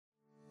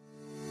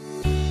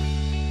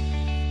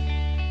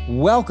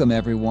Welcome,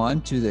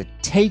 everyone, to the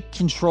Take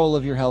Control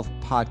of Your Health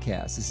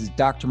podcast. This is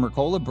Dr.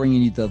 Mercola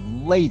bringing you the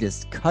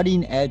latest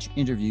cutting-edge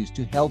interviews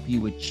to help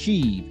you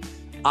achieve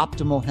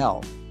optimal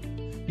health.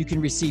 You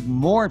can receive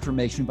more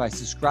information by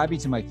subscribing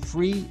to my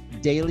free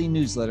daily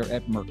newsletter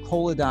at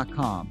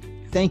mercola.com.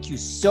 Thank you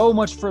so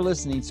much for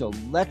listening. So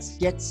let's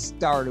get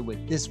started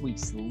with this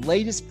week's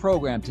latest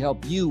program to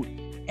help you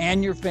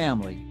and your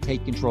family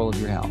take control of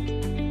your health.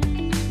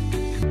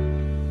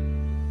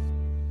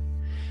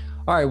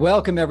 All right,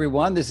 welcome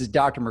everyone. This is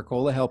Dr.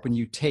 Mercola helping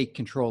you take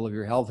control of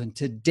your health. And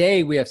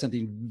today we have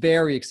something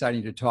very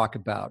exciting to talk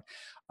about,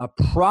 a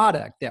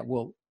product that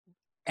will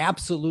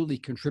absolutely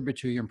contribute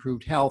to your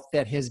improved health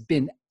that has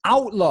been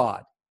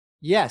outlawed.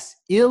 Yes,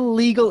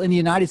 illegal in the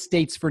United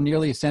States for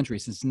nearly a century,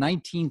 since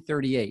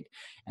 1938.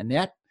 And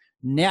that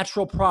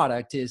natural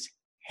product is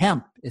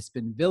hemp. It's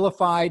been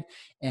vilified,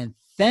 and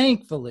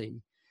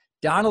thankfully,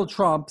 Donald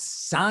Trump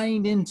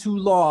signed into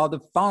law the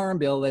Farm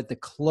Bill at the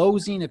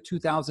closing of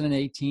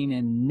 2018,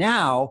 and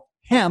now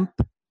hemp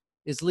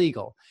is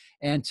legal.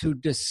 And to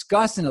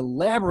discuss and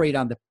elaborate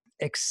on the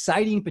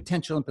exciting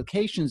potential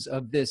implications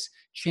of this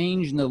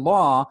change in the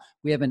law,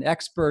 we have an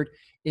expert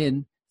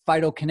in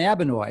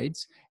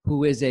phytocannabinoids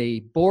who is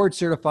a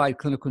board-certified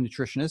clinical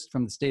nutritionist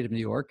from the state of New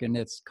York, and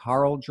it's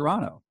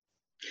Germano.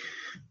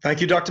 Thank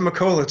you, Dr.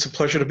 Mercola. It's a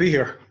pleasure to be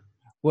here.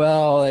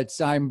 Well,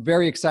 I'm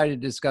very excited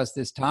to discuss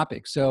this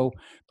topic. So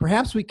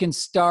perhaps we can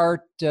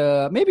start,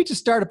 maybe just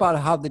start about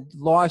how the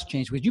laws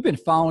changed, because you've been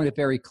following it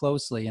very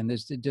closely, and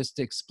just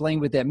to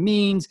explain what that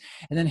means,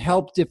 and then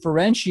help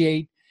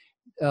differentiate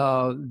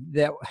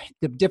the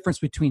difference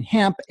between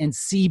hemp and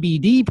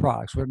CBD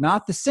products. We're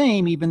not the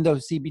same, even though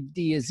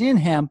CBD is in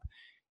hemp.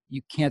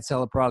 You can't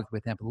sell a product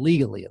with hemp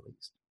legally, at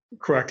least.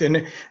 Correct.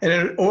 And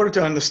in order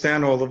to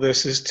understand all of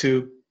this is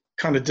to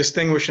kind of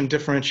distinguish and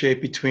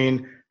differentiate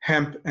between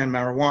hemp and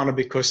marijuana,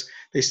 because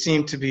they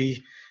seem to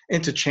be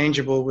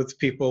interchangeable with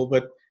people,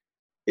 but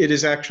it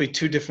is actually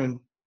two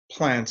different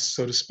plants,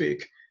 so to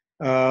speak.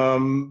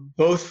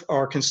 Both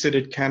are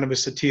considered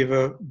cannabis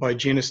sativa by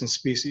genus and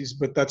species,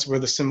 but that's where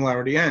the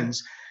similarity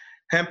ends.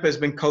 Hemp has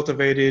been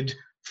cultivated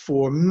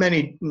for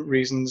many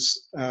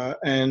reasons,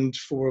 and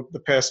for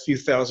the past few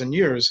thousand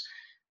years,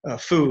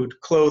 food,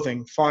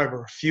 clothing,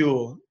 fiber,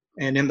 fuel,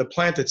 and in the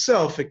plant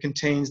itself, it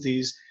contains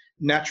these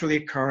naturally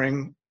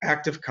occurring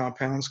active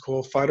compounds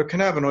called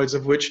phytocannabinoids,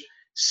 of which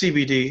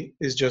CBD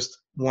is just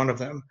one of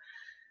them.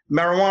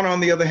 Marijuana,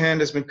 on the other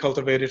hand, has been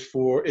cultivated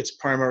for its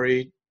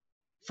primary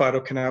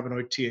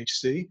phytocannabinoid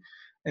THC.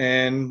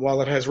 And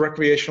while it has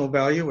recreational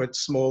value at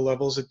small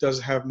levels, it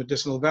does have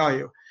medicinal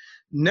value.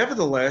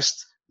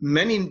 Nevertheless,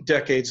 many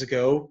decades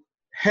ago,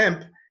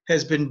 hemp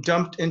has been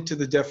dumped into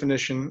the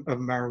definition of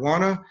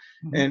marijuana,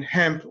 and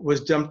hemp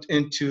was dumped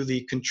into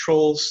the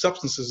Controlled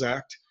Substances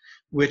Act,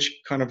 which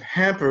kind of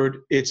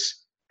hampered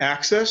its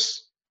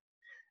access,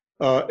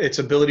 its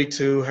ability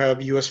to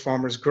have U.S.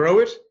 farmers grow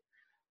it,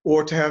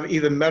 or to have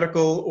either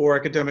medical or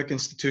academic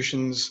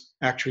institutions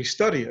actually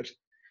study it.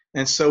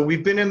 And so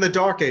we've been in the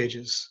dark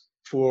ages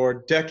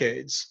for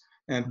decades.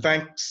 And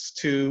thanks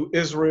to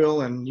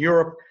Israel and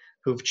Europe,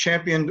 who've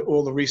championed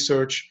all the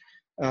research,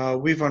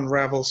 we've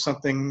unraveled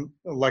something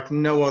like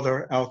no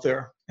other out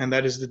there. And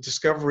that is the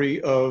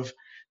discovery of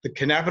the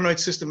cannabinoid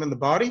system in the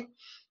body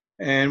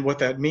and what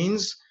that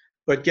means.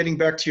 But getting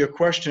back to your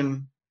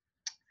question,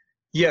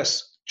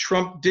 yes,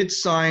 Trump did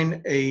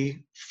sign a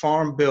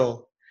farm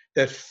bill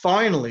that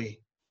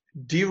finally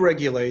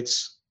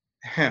deregulates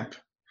hemp,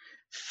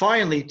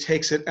 finally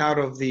takes it out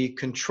of the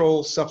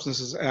Controlled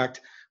Substances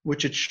Act,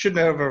 which it should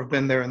never have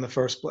been there in the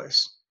first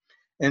place.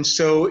 And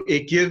so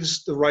it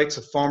gives the rights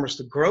of farmers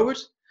to grow it.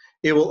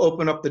 It will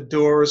open up the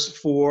doors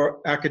for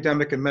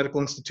academic and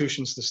medical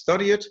institutions to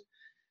study it,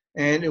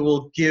 and it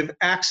will give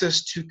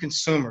access to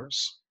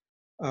consumers.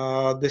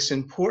 This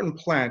important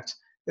plant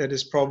that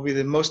is probably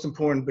the most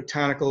important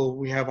botanical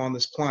we have on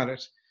this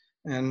planet.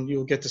 And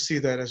you'll get to see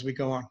that as we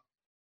go on.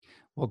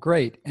 Well,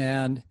 great.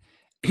 And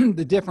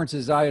the difference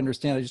is, I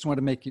understand, I just want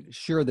to make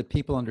sure that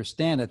people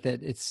understand it,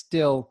 that it's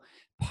still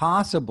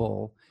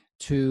possible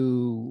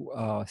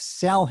to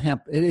sell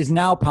hemp. It is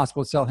now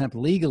possible to sell hemp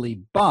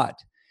legally, but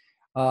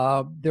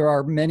there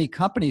are many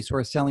companies who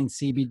are selling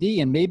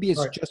CBD, and maybe it's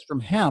right. just from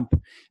hemp,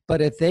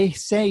 but if they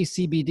say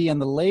CBD on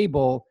the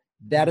label,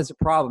 that is a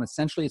problem.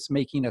 Essentially, it's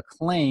making a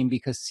claim,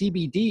 because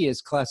CBD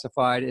is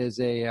classified as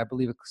I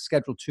believe, a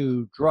Schedule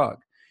II drug.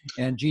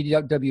 And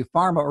GW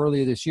Pharma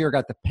earlier this year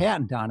got the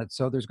patent on it,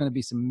 so there's going to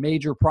be some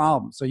major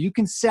problems. So you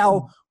can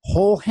sell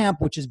whole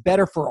hemp, which is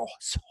better for a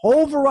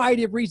whole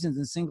variety of reasons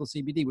than single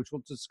CBD, which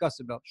we'll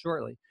discuss about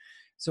shortly.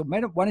 So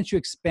why don't you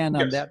expand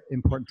on that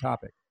important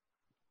topic?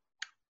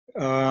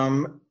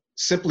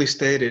 Simply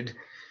stated,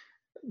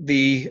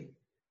 the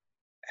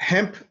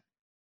hemp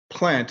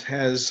plant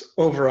has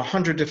over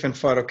 100 different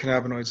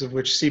phytocannabinoids, of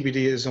which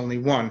CBD is only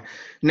one.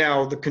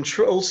 Now, the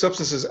Controlled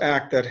Substances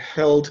Act that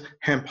held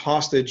hemp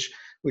hostage,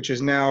 which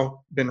has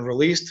now been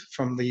released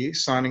from the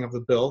signing of the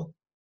bill,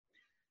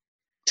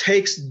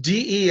 takes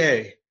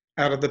DEA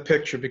out of the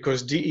picture,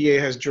 because DEA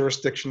has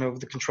jurisdiction over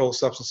the Controlled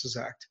Substances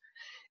Act.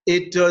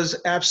 It does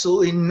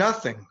absolutely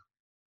nothing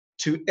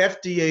to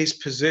FDA's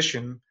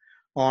position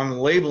on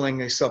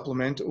labeling a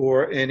supplement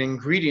or an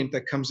ingredient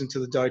that comes into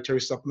the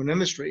dietary supplement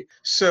industry.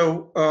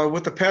 So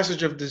with the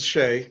passage of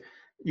DSHEA,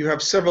 you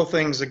have several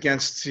things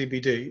against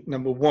CBD.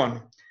 Number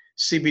one,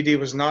 CBD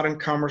was not in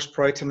commerce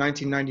prior to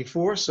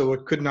 1994, so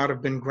it could not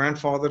have been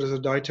grandfathered as a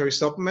dietary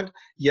supplement,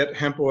 yet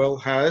hemp oil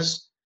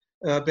has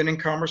been in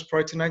commerce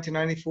prior to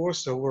 1994,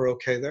 so we're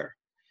okay there.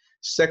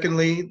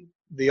 Secondly,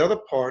 the other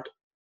part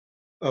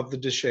of the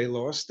DSHEA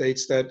law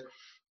states that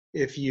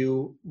if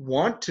you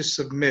want to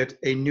submit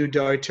a new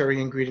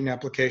dietary ingredient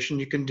application,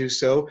 you can do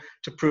so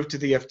to prove to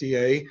the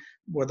FDA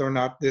whether or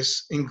not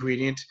this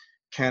ingredient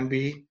can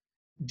be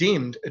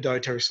deemed a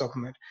dietary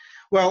supplement.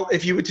 Well,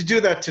 if you were to do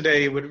that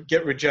today, it would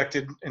get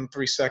rejected in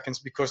 3 seconds,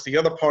 because the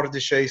other part of the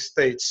DSHEA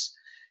states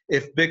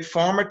if Big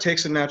Pharma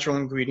takes a natural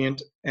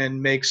ingredient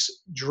and makes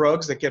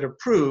drugs that get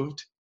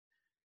approved,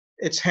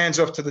 it's hands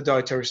off to the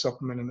dietary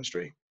supplement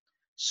industry.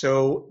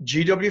 So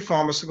GW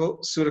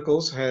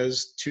Pharmaceuticals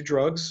has 2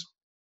 drugs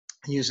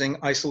using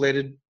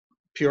isolated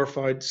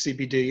purified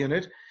CBD in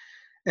it.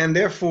 And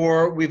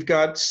therefore, we've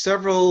got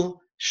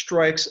several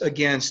strikes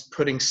against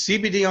putting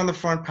CBD on the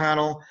front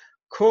panel,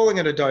 calling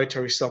it a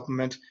dietary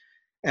supplement.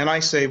 And I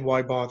say,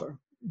 why bother?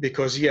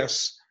 Because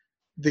yes,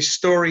 the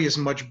story is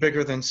much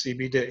bigger than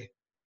CBD,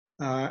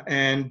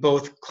 and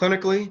both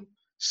clinically,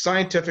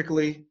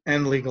 scientifically,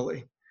 and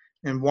legally.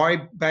 And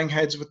why bang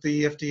heads with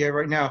the FDA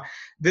right now?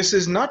 This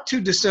is not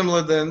too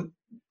dissimilar than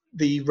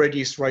the red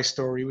yeast rice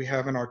story we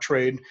have in our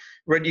trade.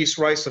 Red yeast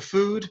rice, a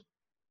food;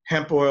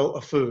 hemp oil,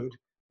 a food.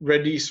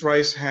 Red yeast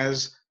rice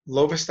has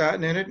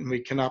lovastatin in it, and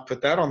we cannot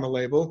put that on the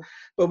label,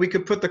 but we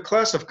could put the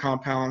class of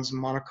compounds,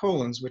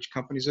 monocolins, which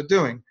companies are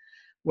doing.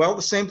 Well,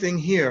 the same thing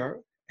here.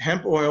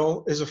 Hemp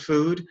oil is a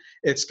food.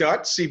 It's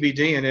got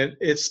CBD in it.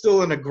 It's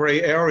still in a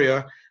gray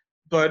area,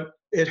 but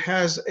it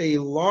has a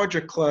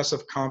larger class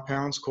of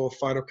compounds called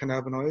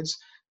phytocannabinoids,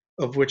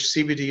 of which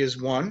CBD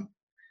is one.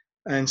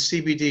 And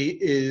CBD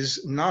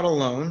is not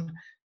alone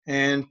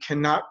and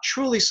cannot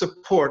truly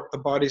support the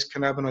body's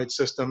cannabinoid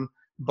system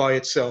by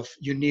itself.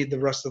 You need the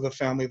rest of the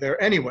family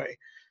there anyway.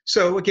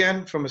 So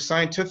again, from a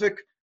scientific,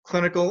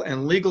 clinical,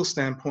 and legal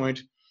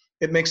standpoint,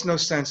 it makes no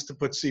sense to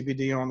put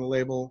CBD on the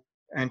label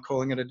and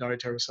calling it a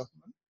dietary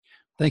supplement.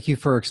 Thank you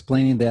for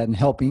explaining that and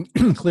helping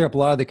clear up a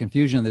lot of the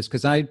confusion of this,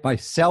 because I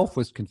myself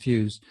was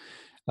confused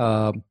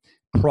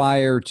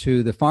prior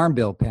to the Farm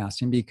Bill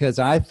passing, because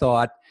I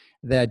thought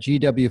that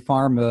GW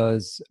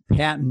Pharma's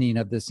patenting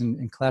of this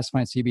and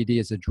classifying CBD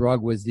as a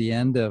drug was the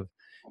end of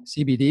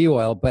CBD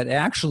oil, but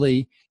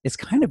actually it's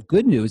kind of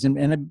good news.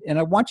 And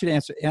I want you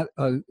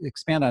to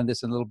expand on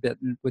this a little bit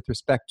with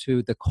respect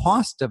to the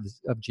cost of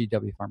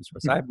GW Pharma's.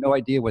 I have no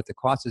idea what the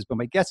cost is, but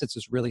my guess it's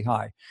just really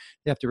high.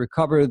 They have to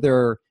recover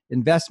their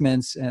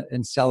investments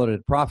and sell it at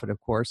a profit, of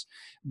course.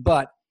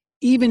 But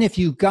even if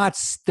you got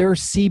their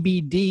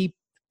CBD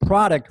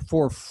product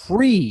for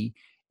free,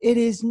 it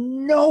is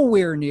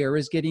nowhere near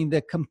as getting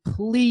the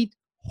complete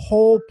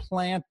whole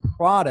plant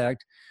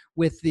product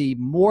with the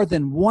more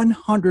than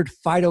 100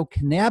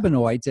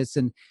 phytocannabinoids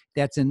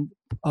that's in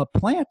a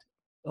plant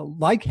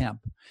like hemp.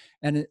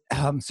 And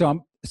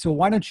so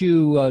why don't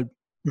you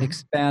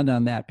expand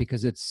on that,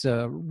 because it's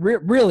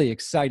really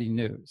exciting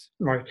news.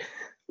 Right.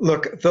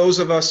 Look, those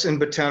of us in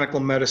botanical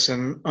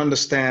medicine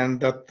understand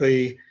that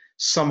the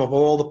sum of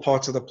all the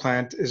parts of the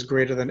plant is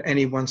greater than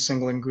any one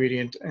single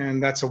ingredient.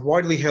 And that's a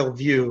widely held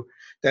view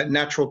that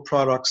natural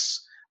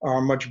products are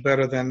much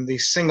better than the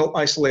single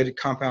isolated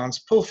compounds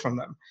pulled from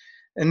them.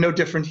 And no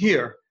different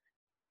here.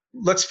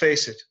 Let's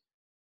face it,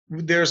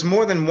 there's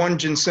more than one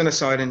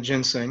ginsenoside in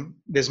ginseng.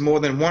 There's more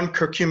than one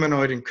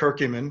curcuminoid in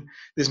curcumin.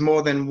 There's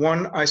more than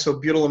one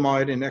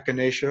isobutylamide in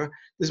echinacea.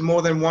 There's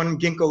more than one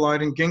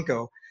ginkgolide in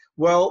ginkgo.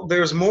 Well,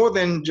 there's more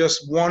than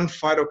just one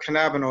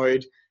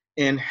phytocannabinoid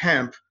in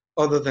hemp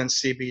other than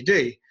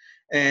CBD.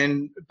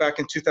 And back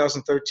in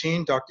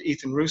 2013, Dr.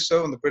 Ethan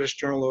Russo in the British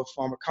Journal of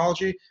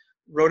Pharmacology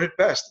wrote it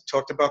best. He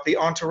talked about the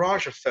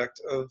entourage effect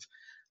of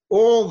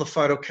all the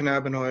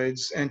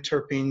phytocannabinoids and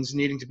terpenes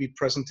needing to be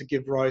present to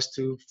give rise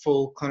to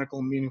full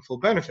clinical meaningful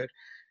benefit.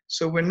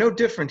 So we're no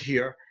different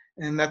here,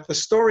 and that the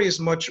story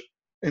is much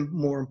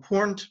more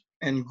important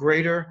and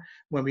greater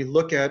when we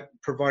look at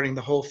providing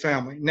the whole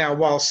family. Now,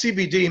 while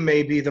CBD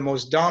may be the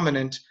most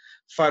dominant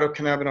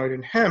phytocannabinoid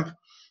in hemp,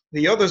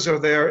 the others are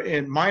there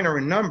in minor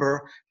in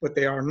number, but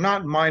they are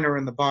not minor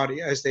in the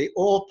body, as they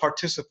all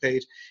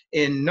participate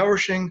in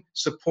nourishing,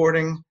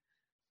 supporting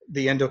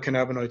the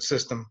endocannabinoid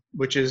system,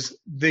 which is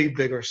the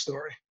bigger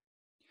story.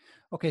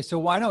 Okay, so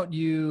why don't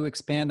you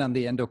expand on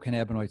the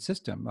endocannabinoid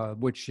system,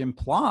 which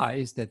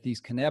implies that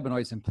these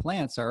cannabinoids in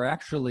plants are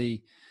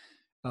actually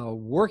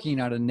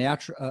working on a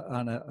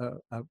natural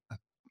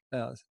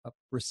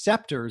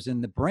receptors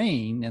in the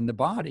brain and the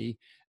body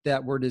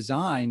that were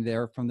designed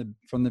there from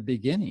the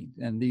beginning,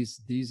 and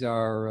these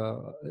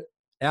are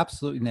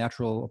absolutely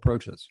natural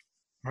approaches.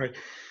 Right.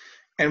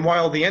 And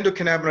while the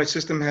endocannabinoid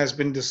system has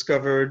been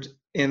discovered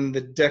in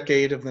the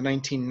decade of the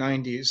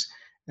 1990s,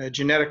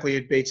 Genetically,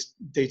 it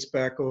dates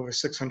back over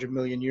 600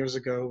 million years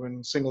ago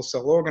in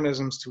single-cell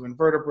organisms to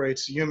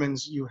invertebrates,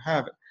 humans, you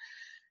have it.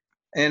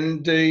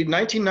 And the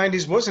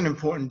 1990s was an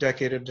important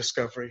decade of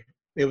discovery.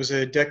 It was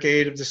a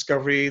decade of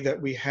discovery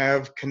that we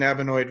have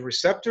cannabinoid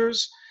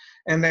receptors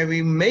and that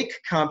we make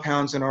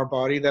compounds in our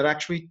body that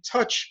actually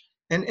touch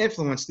and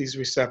influence these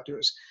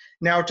receptors.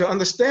 Now, to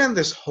understand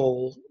this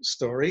whole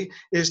story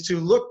is to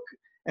look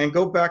and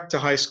go back to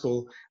high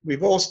school.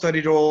 We've all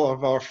studied all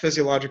of our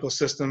physiological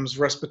systems,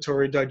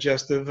 respiratory,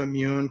 digestive,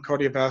 immune,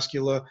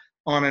 cardiovascular,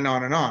 on and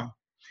on and on.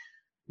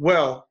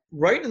 Well,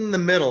 right in the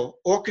middle,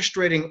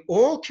 orchestrating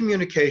all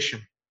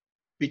communication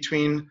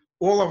between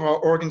all of our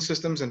organ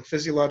systems and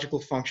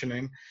physiological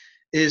functioning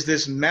is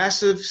this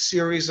massive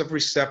series of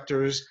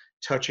receptors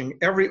touching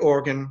every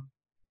organ,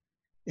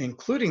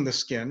 including the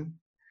skin,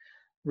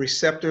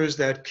 receptors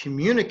that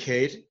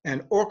communicate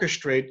and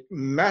orchestrate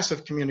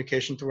massive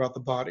communication throughout the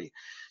body.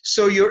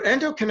 So your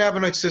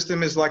endocannabinoid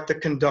system is like the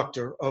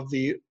conductor of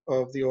the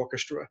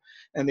orchestra,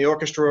 and the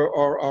orchestra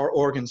are our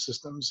organ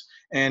systems.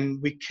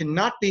 And we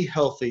cannot be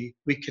healthy,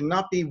 we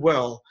cannot be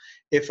well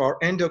if our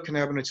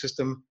endocannabinoid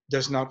system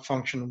does not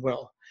function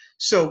well.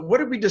 So what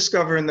did we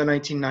discover in the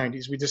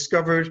 1990s? We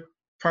discovered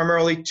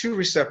primarily two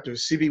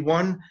receptors,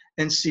 CB1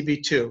 and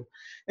CB2.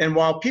 And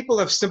while people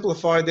have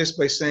simplified this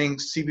by saying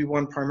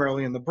CB1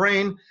 primarily in the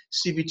brain,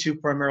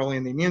 CB2 primarily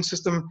in the immune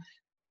system,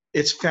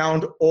 it's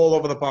found all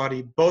over the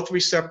body. Both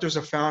receptors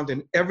are found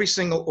in every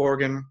single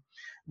organ.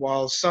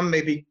 While some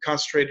may be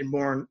concentrated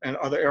more in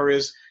other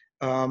areas,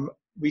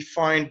 we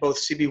find both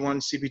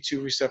CB1,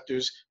 CB2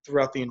 receptors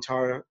throughout the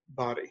entire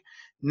body.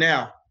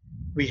 Now,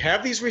 we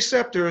have these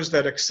receptors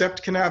that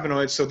accept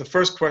cannabinoids. So the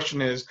first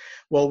question is,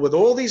 well, with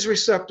all these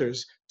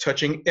receptors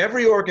touching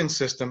every organ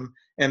system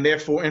and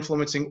therefore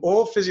influencing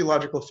all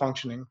physiological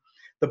functioning,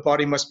 the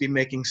body must be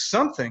making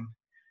something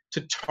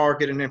to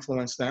target and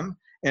influence them.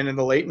 And in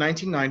the late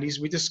 1990s,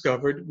 we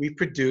discovered we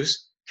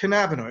produce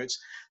cannabinoids.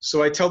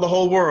 So I tell the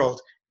whole world,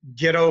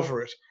 get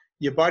over it.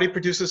 Your body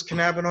produces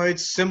cannabinoids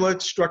similar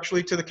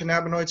structurally to the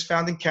cannabinoids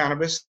found in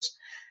cannabis,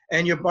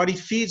 and your body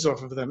feeds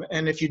off of them.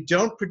 And if you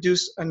don't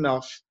produce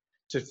enough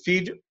to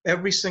feed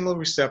every single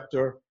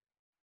receptor,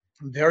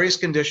 various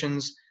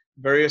conditions,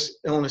 various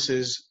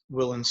illnesses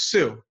will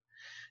ensue.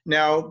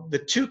 Now, the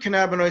two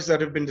cannabinoids that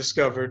have been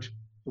discovered,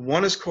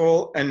 one is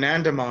called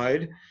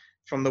anandamide,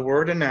 from the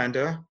word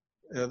ananda,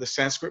 the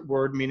Sanskrit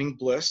word meaning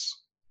bliss,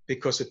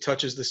 because it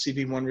touches the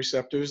CB1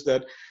 receptors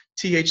that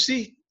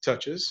THC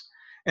touches.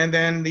 And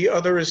then the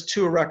other is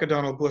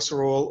 2-arachidonyl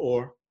glycerol,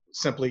 or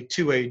simply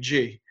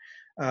 2-AG,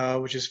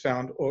 which is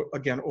found,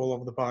 again, all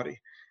over the body.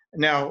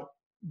 Now,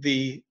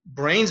 the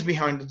brains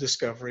behind the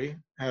discovery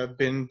have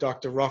been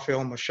Dr.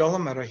 Raphael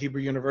Mechoulam at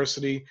Hebrew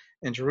University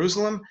in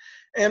Jerusalem,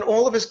 and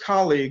all of his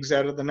colleagues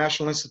out of the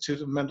National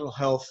Institute of Mental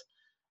Health,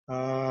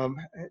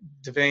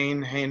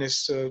 Devane,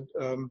 Haynes,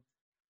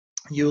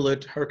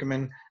 Hewlett,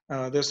 Herkiman.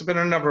 There's been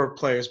a number of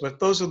players, but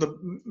those are the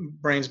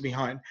brains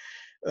behind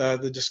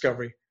the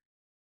discovery.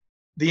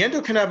 The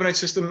endocannabinoid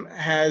system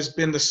has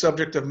been the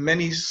subject of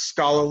many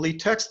scholarly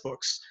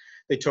textbooks.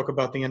 They talk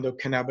about the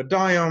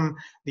endocannabidiome,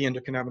 the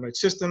endocannabinoid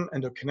system,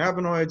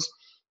 endocannabinoids,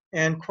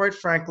 and quite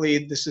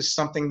frankly, this is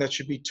something that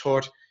should be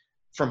taught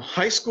from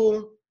high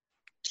school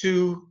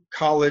to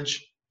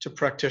college to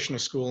practitioner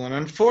school. And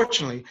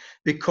unfortunately,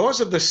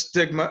 because of the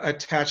stigma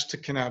attached to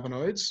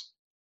cannabinoids,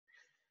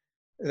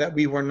 that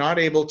we were not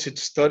able to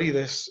study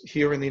this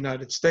here in the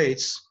United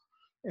States.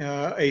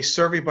 A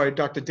survey by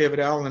Dr. David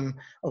Allen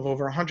of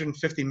over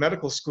 150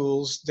 medical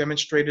schools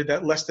demonstrated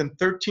that less than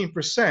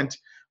 13%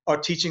 are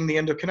teaching the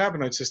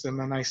endocannabinoid system.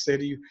 And I say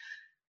to you,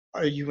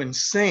 are you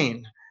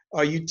insane?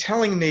 Are you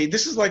telling me,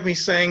 this is like me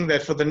saying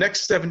that for the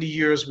next 70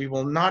 years, we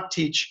will not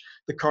teach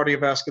the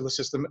cardiovascular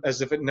system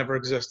as if it never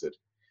existed.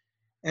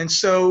 And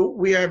so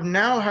we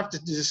now have to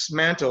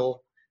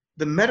dismantle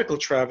the medical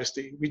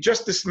travesty. We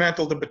just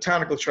dismantled the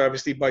botanical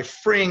travesty by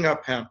freeing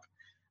up hemp.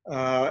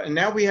 And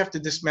now we have to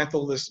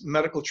dismantle this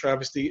medical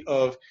travesty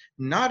of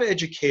not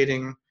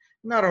educating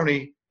not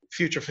only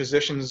future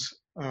physicians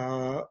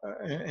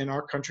in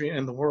our country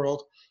and the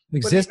world.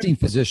 Existing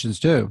physicians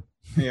too.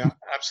 Yeah,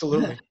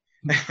 absolutely.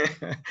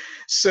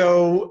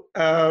 So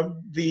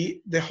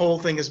the whole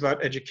thing is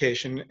about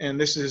education, and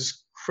this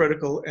is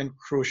critical and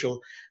crucial.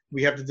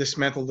 We have to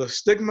dismantle the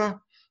stigma,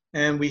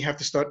 and we have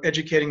to start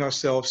educating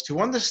ourselves to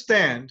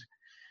understand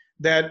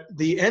that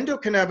the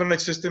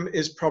endocannabinoid system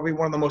is probably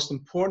one of the most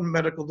important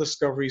medical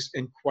discoveries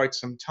in quite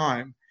some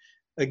time.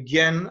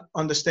 Again,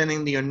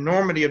 understanding the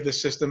enormity of the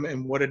system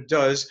and what it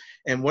does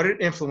and what it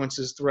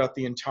influences throughout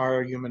the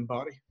entire human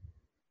body.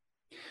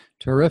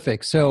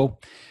 Terrific. So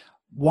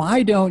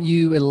why don't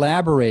you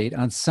elaborate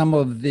on some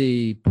of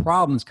the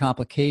problems,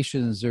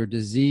 complications, or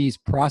disease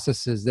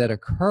processes that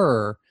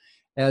occur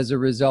as a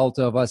result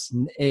of us,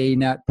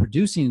 not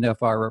producing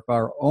enough of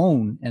our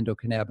own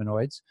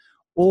endocannabinoids,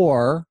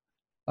 or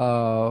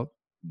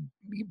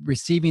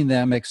receiving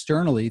them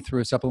externally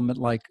through a supplement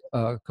like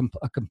a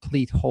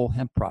complete whole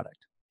hemp product?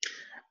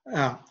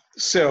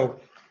 So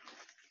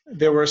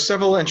There were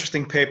several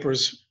interesting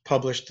papers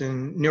published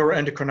in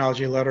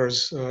neuroendocrinology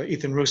letters.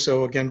 Ethan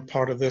Russo, again,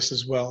 part of this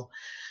as well.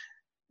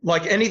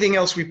 Like anything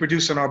else we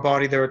produce in our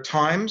body, there are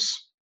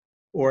times,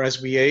 or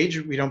as we age,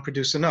 we don't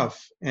produce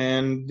enough.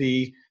 And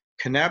the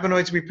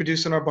cannabinoids we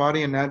produce in our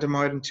body,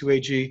 anandamide and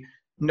 2-AG,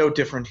 no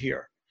different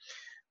here.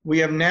 We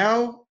have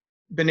now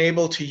been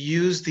able to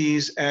use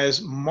these as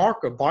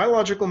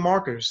biological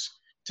markers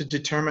to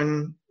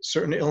determine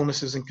certain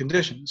illnesses and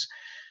conditions.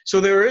 So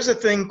there is a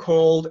thing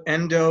called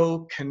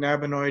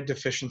endocannabinoid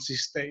deficiency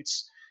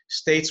states,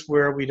 states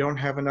where we don't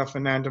have enough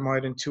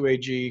anandamide and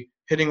 2-AG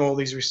hitting all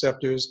these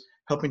receptors,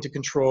 helping to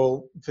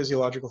control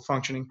physiological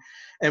functioning.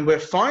 And we're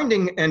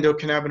finding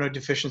endocannabinoid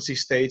deficiency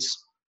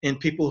states in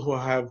people who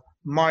have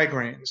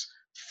migraines,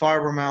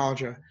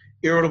 fibromyalgia,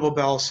 irritable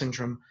bowel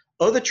syndrome,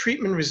 other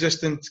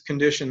treatment-resistant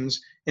conditions,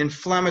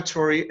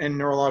 inflammatory and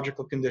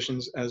neurological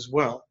conditions as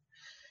well.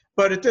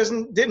 But it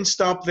didn't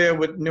stop there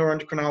with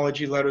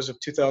neuroendocrinology letters of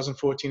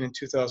 2014 and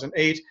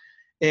 2008.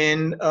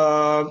 In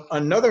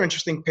another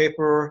interesting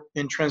paper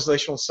in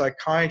translational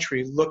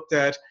psychiatry looked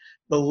at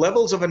the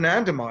levels of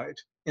anandamide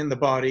in the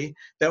body,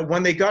 that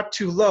when they got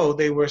too low,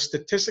 they were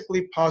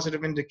statistically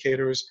positive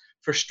indicators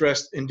for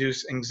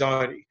stress-induced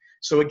anxiety.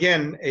 So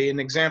again, an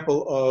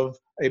example of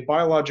a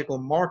biological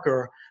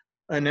marker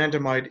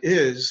anandamide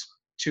is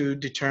to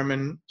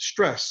determine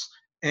stress,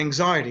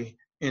 anxiety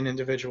in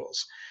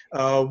individuals.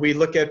 We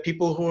look at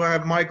people who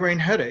have migraine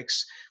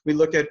headaches. We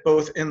look at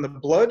both in the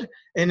blood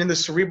and in the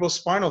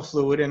cerebrospinal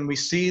fluid, and we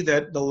see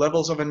that the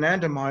levels of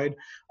anandamide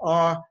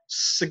are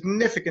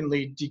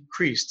significantly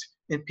decreased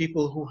in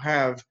people who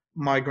have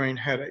migraine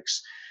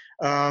headaches.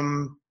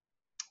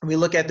 We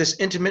look at this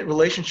intimate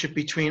relationship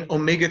between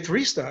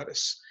omega-3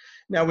 status.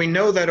 Now, we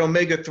know that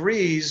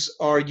omega-3s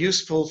are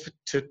useful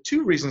to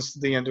two reasons to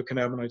the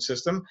endocannabinoid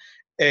system.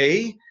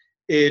 A,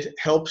 it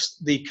helps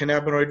the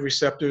cannabinoid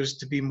receptors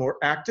to be more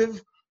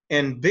active.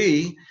 And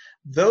B,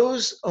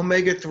 those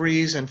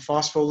omega-3s and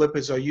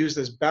phospholipids are used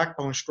as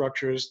backbone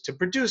structures to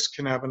produce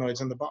cannabinoids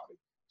in the body.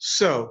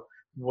 So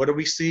what do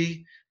we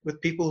see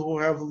with people who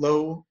have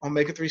low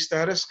omega-3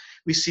 status?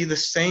 We see the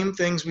same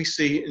things we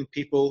see in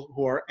people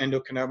who are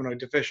endocannabinoid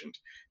deficient.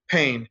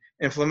 Pain,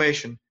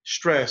 inflammation,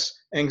 stress,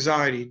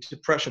 anxiety,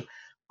 depression,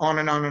 on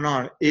and on and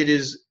on. It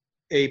is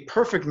a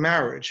perfect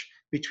marriage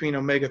between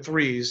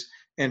omega-3s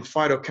and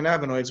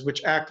phytocannabinoids,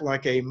 which act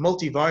like a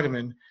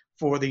multivitamin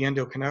for the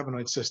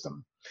endocannabinoid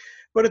system.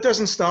 But it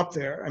doesn't stop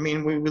there. I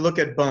mean, we look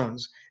at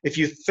bones. If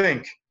you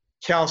think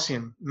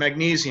calcium,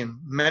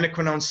 magnesium,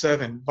 menaquinone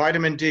 7,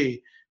 vitamin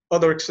D,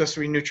 other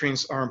accessory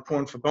nutrients are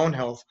important for bone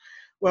health.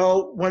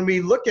 Well, when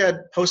we look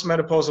at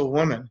postmenopausal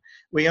women,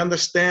 we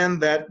understand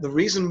that the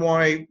reason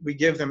why we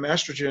give them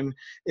estrogen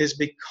is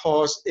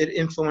because it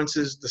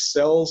influences the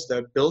cells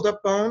that build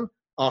up bone,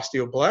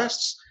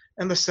 osteoblasts,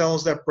 and the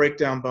cells that break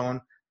down bone,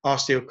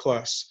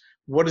 osteoclasts.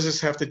 What does this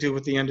have to do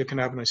with the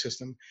endocannabinoid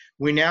system?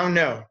 We now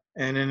know,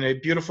 and in a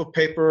beautiful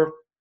paper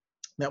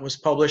that was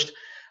published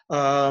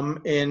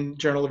in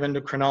Journal of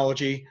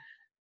Endocrinology,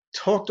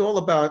 talked all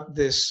about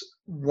this.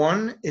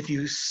 One, if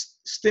you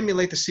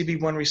stimulate the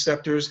CB1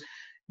 receptors,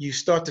 you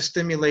start to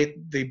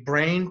stimulate the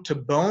brain to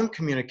bone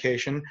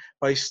communication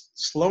by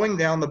slowing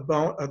down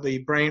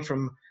the brain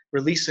from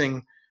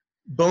releasing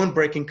bone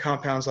breaking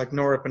compounds like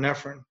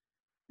norepinephrine.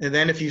 And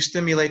then if you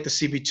stimulate the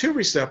CB2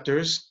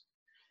 receptors,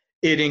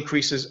 it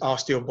increases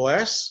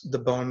osteoblasts, the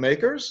bone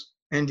makers,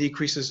 and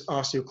decreases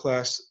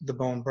osteoclasts, the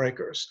bone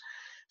breakers.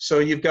 So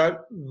you've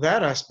got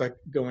that aspect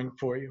going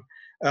for you.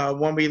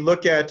 When we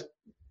look at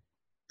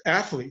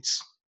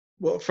athletes,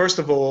 well, first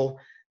of all,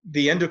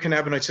 the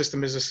endocannabinoid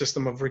system is a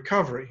system of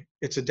recovery.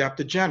 It's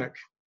adaptogenic.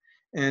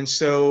 And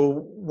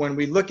so when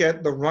we look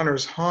at the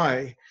runner's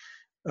high,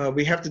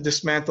 we have to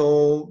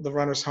dismantle the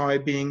runner's high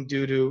being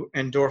due to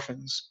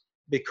endorphins,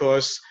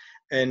 because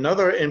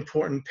another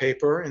important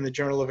paper in the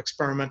Journal of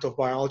Experimental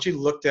Biology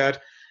looked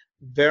at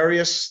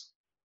various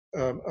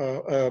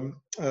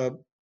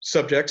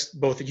subjects,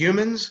 both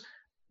humans,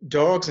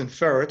 dogs, and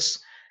ferrets,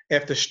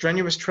 after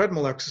strenuous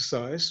treadmill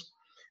exercise,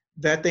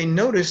 that they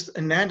noticed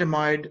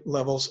anandamide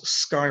levels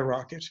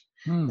skyrocket.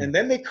 And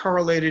then they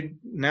correlated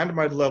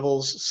anandamide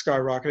levels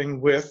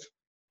skyrocketing with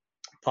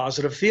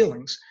positive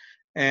feelings.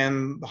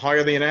 And the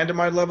higher the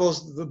anandamide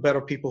levels, the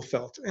better people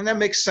felt. And that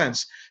makes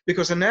sense,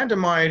 because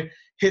anandamide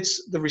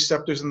hits the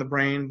receptors in the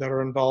brain that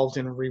are involved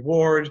in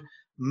reward,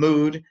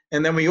 mood,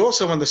 and then we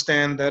also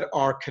understand that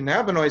our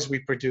cannabinoids we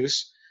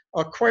produce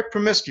are quite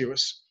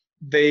promiscuous.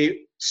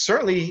 They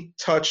certainly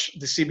touch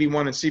the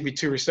CB1 and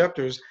CB2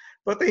 receptors,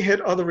 but they hit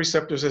other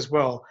receptors as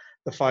well,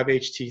 the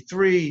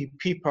 5-HT3,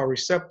 PPAR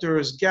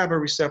receptors, GABA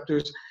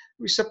receptors,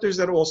 receptors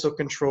that also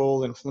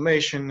control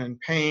inflammation and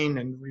pain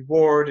and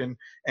reward and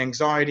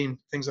anxiety and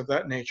things of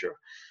that nature.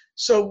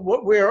 So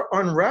what we're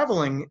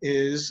unraveling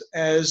is,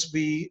 as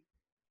we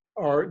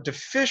are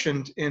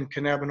deficient in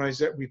cannabinoids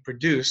that we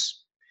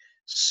produce,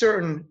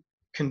 certain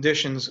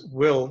conditions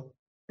will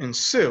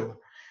ensue.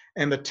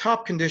 And the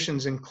top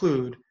conditions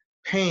include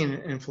pain,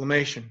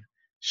 inflammation,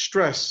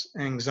 stress,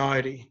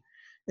 anxiety,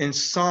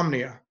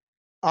 insomnia,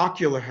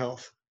 ocular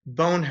health,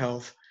 bone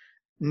health,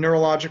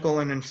 neurological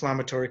and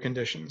inflammatory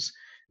conditions.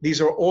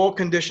 These are all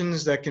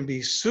conditions that can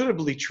be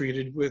suitably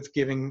treated with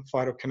giving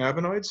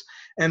phytocannabinoids,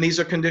 and these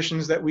are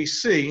conditions that we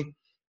see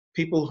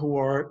people who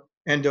are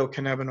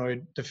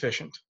endocannabinoid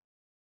deficient.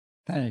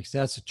 Thanks.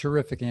 That's a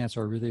terrific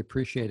answer. I really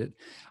appreciate it.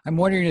 I'm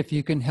wondering if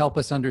you can help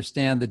us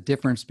understand the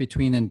difference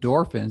between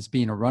endorphins,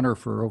 being a runner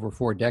for over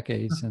 4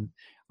 decades. And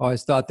I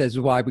always thought that's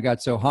why we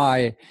got so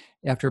high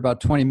after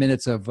about 20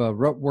 minutes of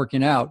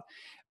working out.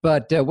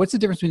 But what's the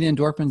difference between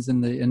the endorphins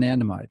and the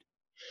anandamide?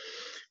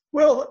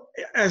 Well,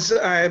 as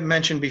I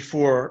mentioned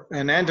before,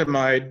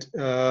 anandamide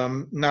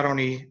not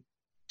only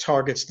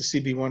targets the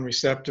CB1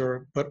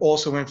 receptor, but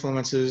also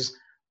influences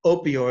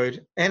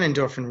opioid and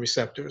endorphin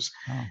receptors.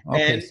 Oh,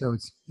 okay. And So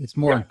it's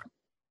yeah,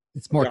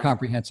 more yeah,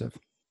 comprehensive.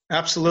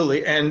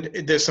 absolutely. And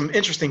there's some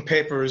interesting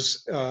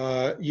papers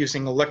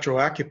using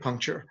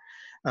electroacupuncture.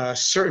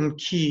 Certain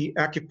key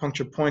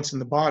acupuncture points in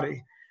the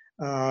body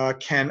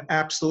can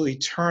absolutely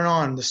turn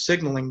on the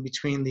signaling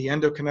between the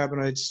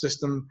endocannabinoid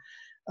system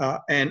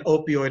and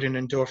opioid and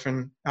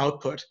endorphin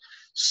output.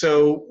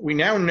 So we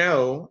now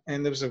know,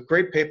 and there was a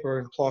great paper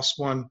in PLOS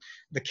One,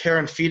 the care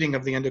and feeding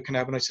of the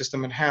endocannabinoid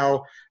system and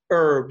how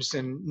herbs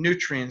and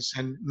nutrients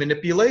and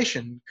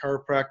manipulation,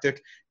 chiropractic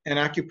and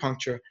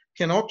acupuncture,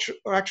 can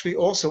actually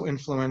also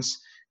influence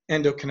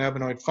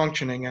endocannabinoid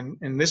functioning, and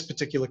in this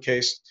particular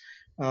case,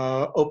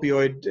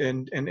 opioid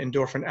and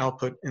endorphin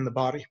output in the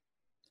body.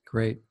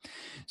 Great.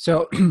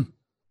 So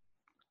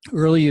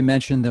earlier you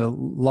mentioned the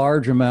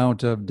large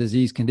amount of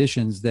disease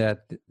conditions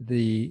that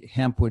the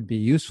hemp would be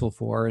useful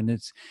for. And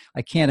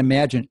I can't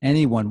imagine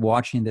anyone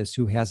watching this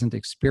who hasn't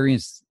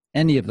experienced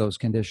any of those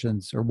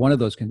conditions or one of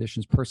those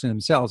conditions personally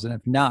themselves. And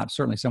if not,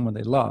 certainly someone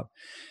they love.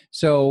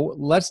 So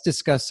let's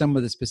discuss some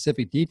of the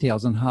specific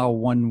details on how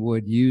one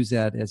would use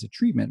that as a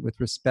treatment with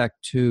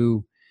respect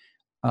to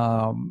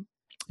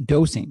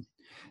dosing.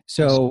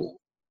 So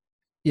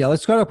yeah,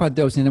 let's talk about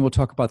dosing, and then we'll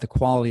talk about the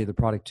quality of the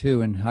product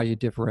too and how you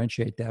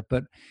differentiate that.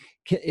 But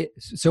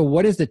so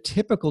what is the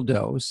typical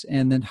dose,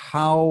 and then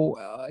how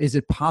is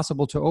it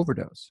possible to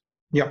overdose?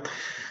 Yeah.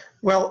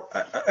 Well,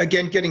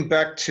 again, getting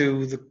back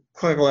to the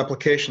clinical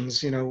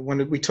applications,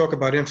 when we talk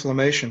about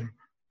inflammation,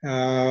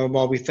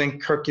 while we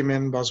think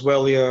curcumin,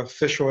 boswellia,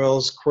 fish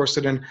oils,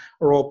 quercetin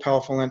are all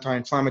powerful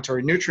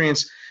anti-inflammatory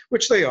nutrients,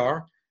 which they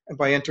are, and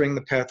by entering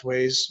the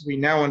pathways, we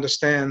now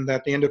understand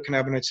that the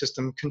endocannabinoid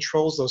system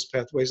controls those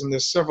pathways. And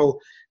there's several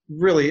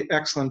really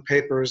excellent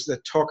papers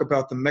that talk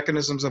about the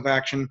mechanisms of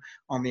action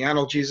on the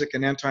analgesic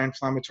and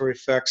anti-inflammatory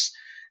effects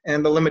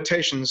and the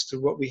limitations to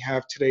what we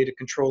have today to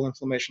control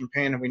inflammation and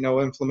pain. And we know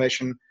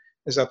inflammation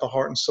is at the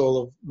heart and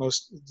soul of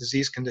most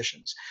disease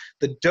conditions.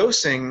 The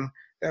dosing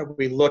that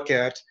we look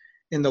at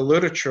in the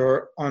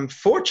literature,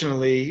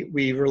 unfortunately,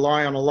 we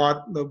rely on a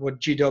lot of what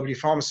GW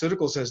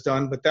Pharmaceuticals has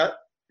done, but that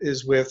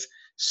is with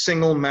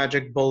single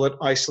magic bullet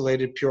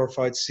isolated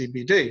purified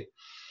CBD.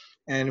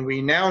 And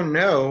we now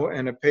know,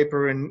 and a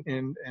paper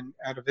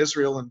out of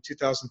Israel in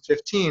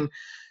 2015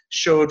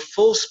 showed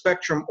full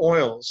spectrum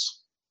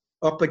oils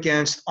up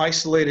against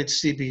isolated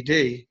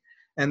CBD,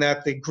 and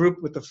that the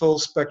group with the full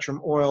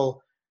spectrum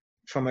oil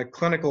from a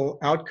clinical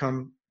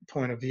outcome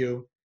point of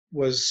view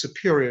was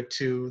superior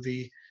to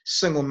the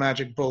single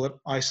magic bullet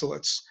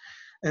isolates.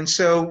 And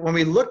so when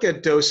we look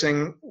at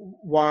dosing,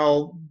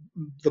 while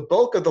the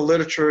bulk of the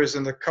literature is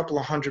in the couple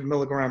of 100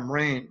 milligram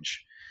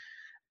range,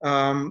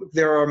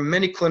 there are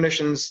many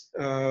clinicians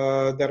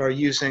that are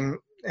using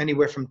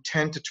anywhere from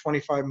 10 to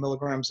 25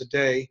 milligrams a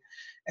day,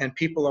 and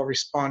people are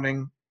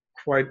responding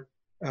quite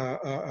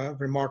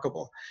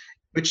remarkable,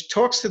 which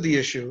talks to the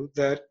issue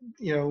that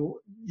you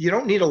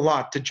don't need a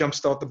lot to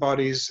jumpstart the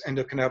body's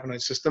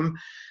endocannabinoid system,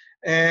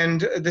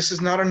 and this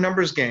is not a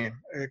numbers game.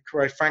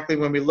 Quite frankly,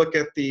 when we look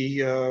at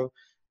the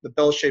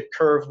bell-shaped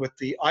curve with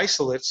the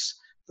isolates,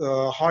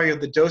 the higher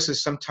the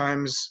doses,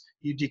 sometimes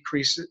you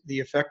decrease the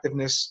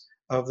effectiveness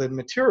of the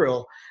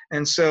material.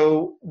 And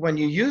so when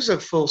you use a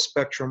full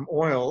spectrum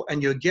oil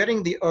and you're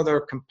getting the other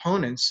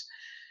components,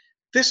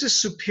 this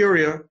is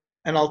superior,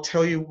 and I'll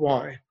tell you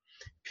why.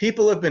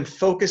 People have been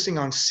focusing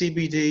on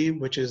CBD,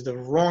 which is the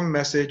wrong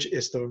message.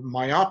 It's the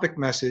myopic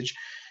message.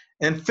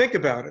 And think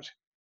about it.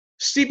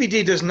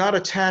 CBD does not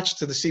attach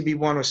to the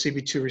CB1 or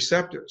CB2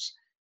 receptors.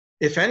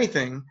 If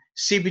anything,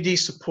 CBD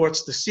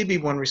supports the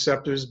CB1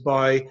 receptors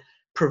by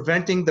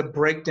preventing the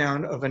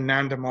breakdown of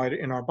anandamide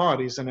in our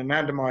bodies, and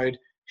anandamide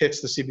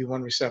hits the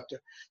CB1 receptor.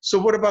 So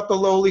what about the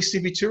lowly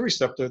CB2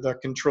 receptor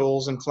that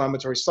controls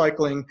inflammatory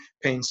cycling,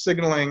 pain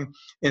signaling,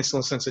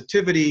 insulin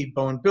sensitivity,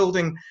 bone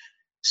building?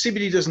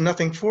 CBD does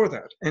nothing for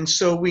that. And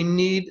so we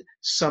need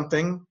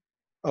something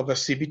of a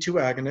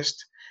CB2 agonist.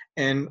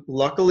 And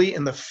luckily,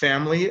 in the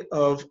family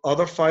of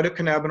other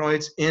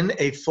phytocannabinoids in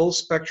a full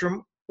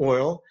spectrum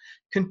oil,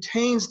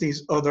 contains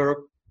these other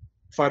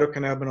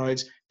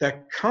phytocannabinoids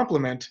that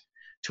complement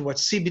to what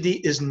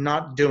CBD is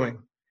not doing.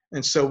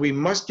 And so we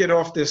must get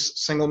off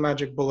this single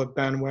magic bullet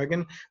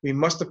bandwagon. We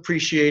must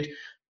appreciate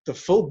the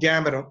full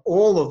gamut of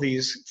all of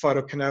these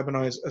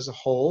phytocannabinoids as a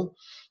whole,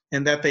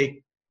 and that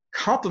they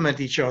complement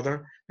each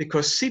other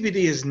because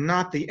CBD is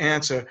not the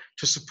answer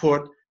to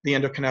support the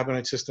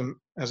endocannabinoid system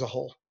as a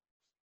whole.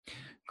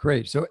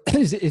 Great. So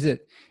is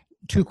it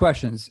two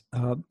questions?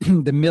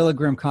 The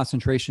milligram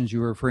concentrations you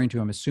were referring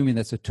to, I'm assuming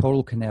that's the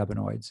total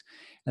cannabinoids.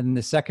 And then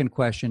the second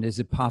question, is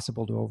it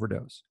possible to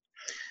overdose?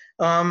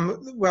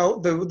 Well,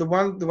 the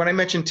one I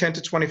mentioned, 10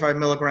 to 25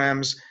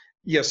 milligrams,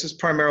 yes, it's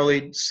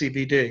primarily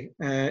CBD.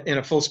 In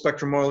a full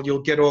spectrum oil,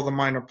 you'll get all the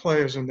minor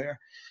players in there.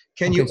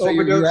 Can you So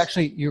you're overdose?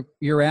 actually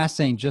you're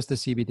assaying just the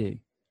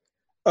CBD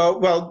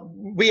Well,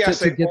 we to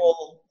assay get.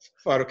 all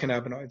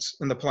phytocannabinoids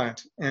in the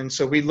plant, and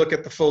so we look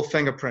at the full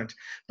fingerprint.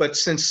 But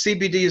since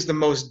CBD is the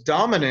most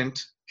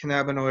dominant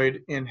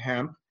cannabinoid in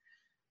hemp,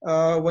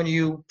 when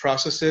you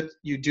process it,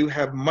 you do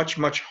have much,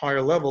 much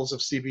higher levels of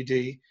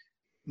CBD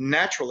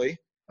naturally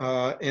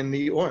in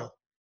the oil.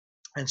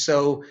 And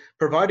so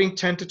providing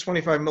 10 to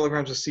 25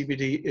 milligrams of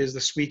CBD is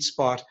the sweet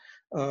spot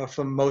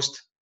for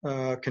most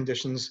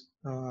conditions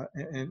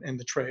in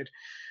the trade.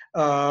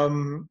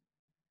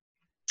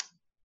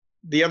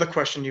 The other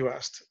question you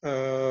asked,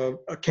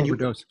 can you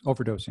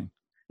Overdosing?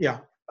 Yeah,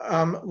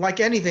 like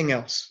anything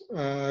else,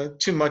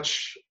 too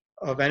much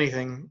of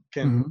anything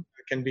can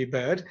be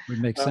bad.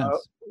 Would make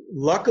sense.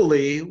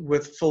 Luckily,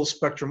 with full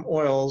spectrum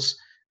oils,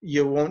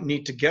 you won't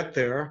need to get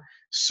there.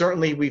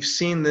 Certainly, we've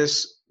seen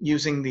this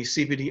using the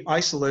CBD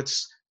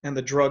isolates and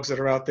the drugs that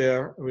are out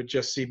there with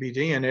just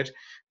CBD in it,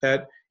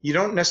 that you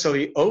don't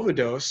necessarily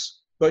overdose,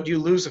 but you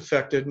lose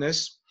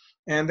effectiveness.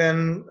 And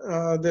then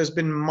there's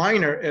been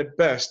minor at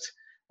best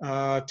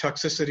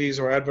toxicities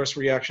or adverse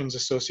reactions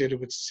associated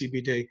with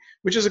CBD,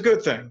 which is a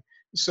good thing.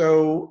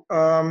 So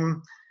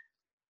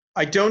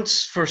I don't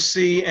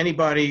foresee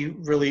anybody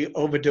really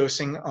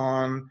overdosing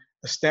on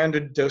the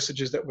standard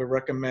dosages that we're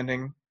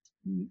recommending,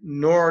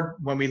 nor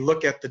when we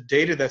look at the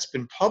data that's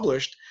been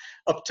published,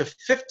 up to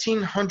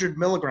 1,500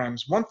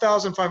 milligrams,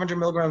 1,500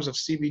 milligrams of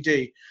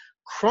CBD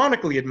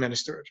chronically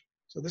administered.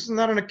 So this is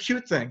not an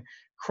acute thing.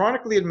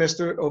 Chronically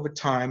administered over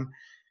time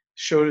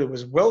showed it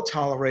was well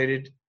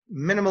tolerated,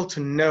 minimal to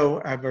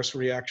no adverse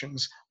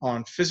reactions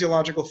on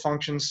physiological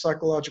functions,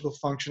 psychological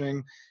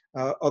functioning,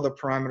 other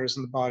parameters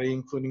in the body,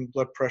 including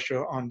blood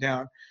pressure on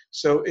down.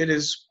 So it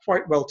is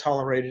quite well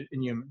tolerated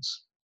in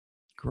humans.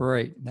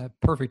 Great. That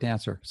perfect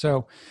answer.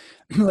 So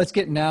let's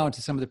get now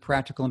into some of the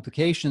practical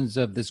implications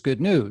of this good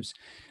news.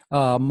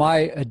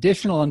 My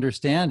additional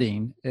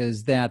understanding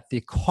is that the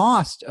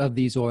cost of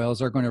these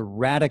oils are going to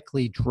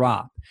radically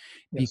drop.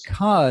 Yes.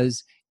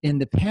 Because in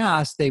the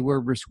past, they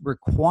were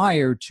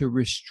required to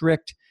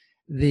restrict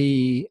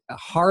the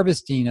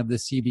harvesting of the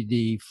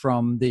CBD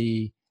from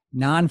the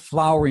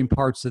non-flowering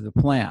parts of the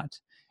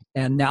plant.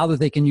 And now that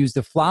they can use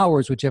the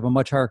flowers, which have a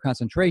much higher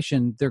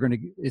concentration,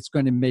 it's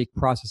going to make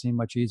processing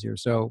much easier.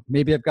 So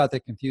maybe I've got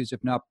that confused.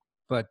 If not,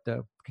 but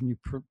can you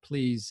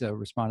please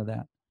respond to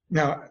that?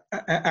 No,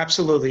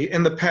 absolutely.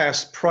 In the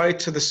past, prior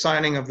to the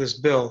signing of this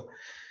bill,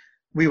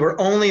 we were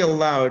only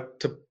allowed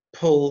to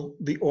pull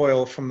the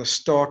oil from the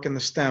stalk and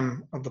the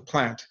stem of the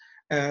plant,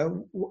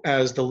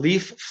 as the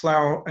leaf,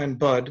 flower, and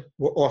bud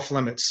were off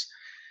limits,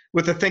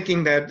 with the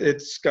thinking that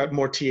it's got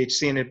more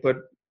THC in it. But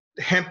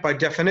hemp, by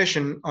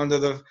definition, under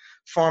the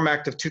Farm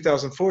Act of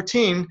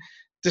 2014,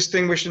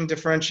 distinguished and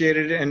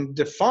differentiated and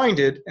defined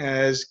it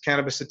as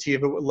cannabis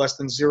sativa with less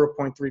than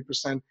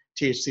 0.3%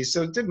 THC.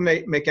 So it didn't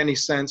make any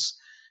sense.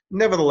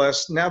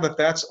 Nevertheless, now that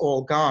that's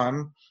all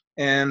gone,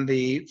 and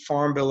the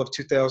Farm Bill of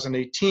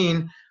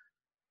 2018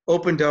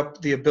 opened up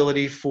the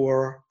ability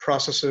for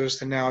processors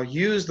to now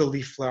use the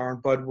leaf, flower,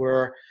 and bud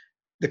where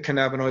the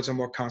cannabinoids are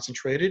more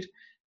concentrated,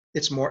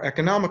 it's more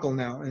economical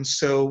now. And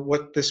so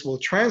what this will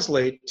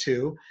translate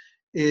to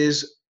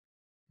is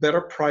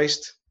better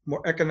priced,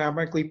 more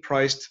economically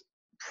priced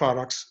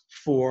products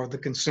for the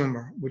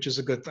consumer, which is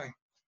a good thing.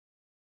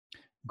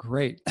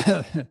 Great.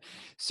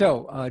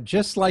 So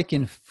just like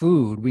in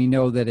food, we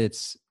know that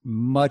it's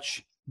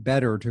much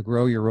better to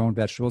grow your own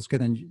vegetables because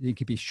then you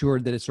can be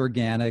sure that it's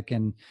organic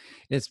and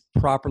it's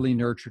properly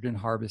nurtured and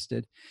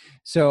harvested.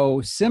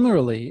 So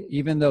similarly,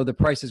 even though the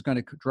price is going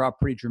to drop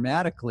pretty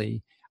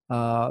dramatically,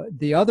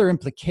 the other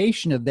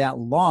implication of that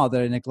law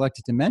that I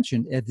neglected to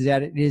mention is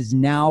that it is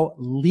now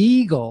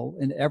legal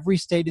in every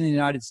state in the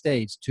United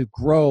States to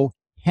grow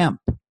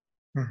hemp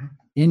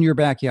in your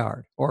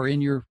backyard or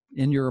in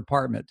your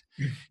apartment.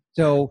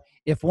 So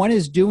if one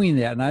is doing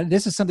that, and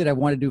this is something I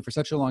want to do for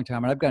such a long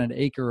time, and I've got an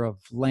acre of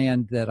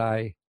land that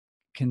I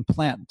can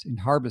plant and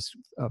harvest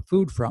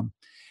food from,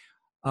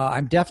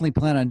 I'm definitely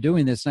planning on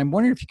doing this. And I'm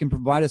wondering if you can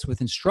provide us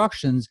with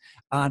instructions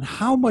on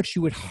how much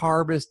you would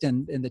harvest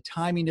and the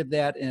timing of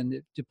that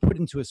and to put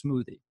into a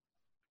smoothie.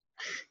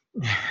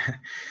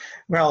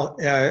 Well,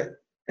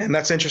 and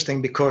that's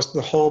interesting because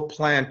the whole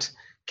plant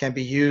can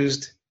be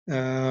used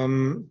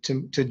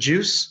to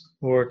juice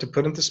or to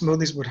put into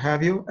smoothies, what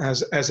have you,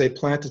 as a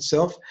plant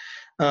itself.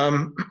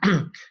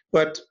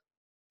 But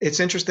it's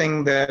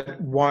interesting that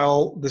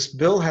while this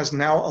bill has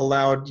now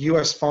allowed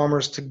U.S.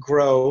 farmers to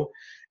grow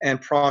and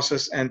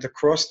process and to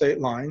cross state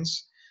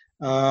lines,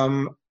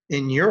 in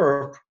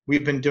Europe,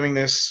 we've been doing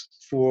this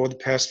for the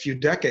past few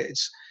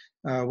decades.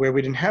 where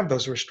we didn't have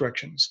those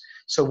restrictions.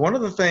 So one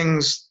of the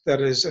things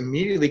that is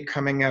immediately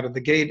coming out of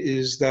the gate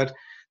is that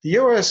the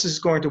U.S. is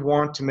going to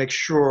want to make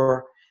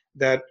sure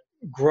that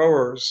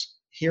growers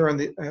here in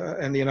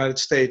the United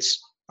States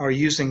are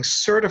using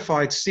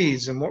certified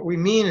seeds. And what we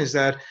mean is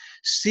that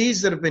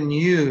seeds that have been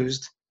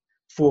used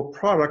for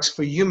products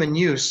for human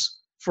use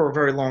for a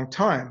very long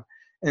time.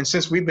 And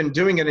since we've been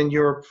doing it in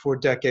Europe for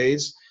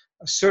decades,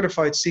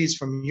 certified seeds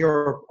from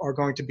Europe are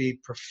going to be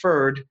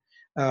preferred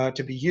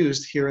to be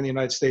used here in the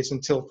United States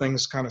until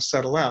things kind of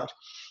settle out.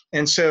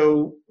 And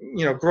so,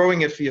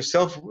 growing it for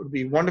yourself would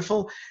be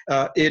wonderful.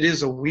 It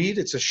is a weed.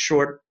 It's a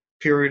short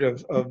period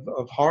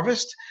of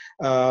harvest.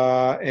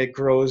 It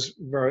grows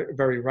very,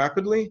 very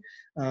rapidly.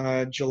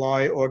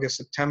 July, August,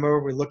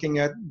 September, we're looking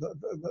at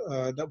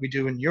that we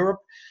do in Europe.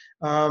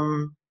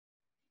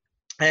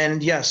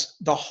 And yes,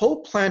 the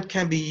whole plant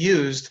can be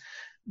used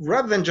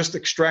rather than just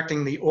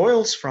extracting the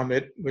oils from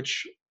it,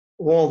 which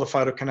all the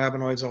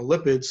phytocannabinoids are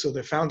lipids, so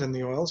they're found in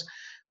the oils.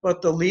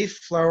 But the leaf,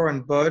 flower,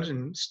 and bud,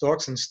 and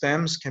stalks and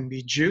stems can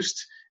be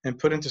juiced and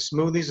put into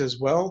smoothies as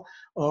well,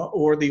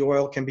 or the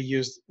oil can be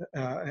used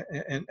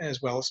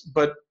as well.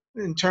 But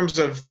in terms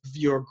of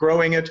your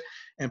growing it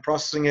and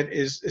processing it,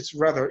 it's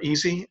rather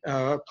easy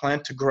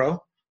plant to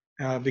grow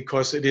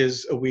because it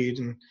is a weed.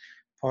 And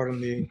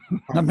pardon the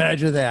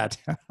imagine that.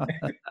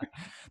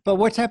 But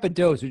what type of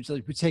dose would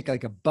you take,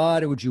 like a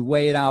bud, or would you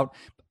weigh it out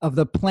of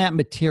the plant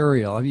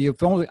material? I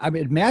mean, I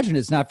imagine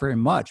it's not very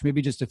much,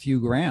 maybe just a few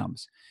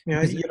grams.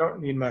 Yeah, you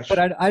don't need much.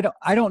 But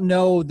I don't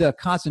know the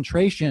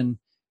concentration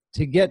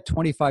to get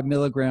 25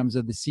 milligrams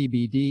of the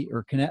CBD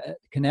or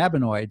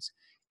cannabinoids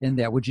in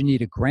that. Would you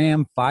need a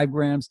gram, 5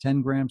 grams,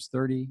 10 grams,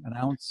 30, an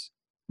ounce?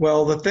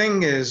 Well, the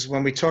thing is,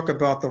 when we talk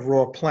about the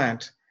raw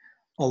plant,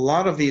 a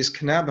lot of these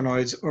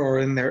cannabinoids are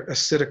in their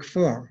acidic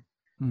form.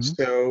 Mm-hmm.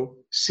 So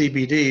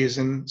CBD is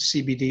in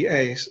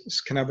CBDA,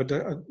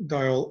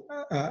 cannabidiol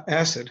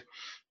acid.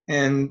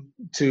 And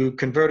to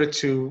convert it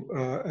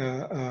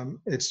to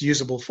its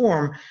usable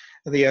form,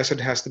 the acid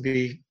has to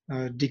be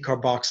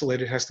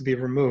decarboxylated, has to be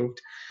removed.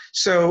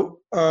 So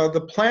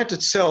the plant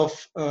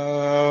itself,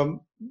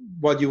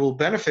 what you will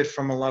benefit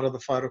from a lot of the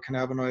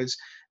phytocannabinoids,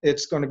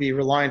 it's going to be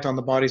reliant on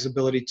the body's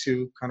ability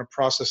to kind of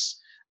process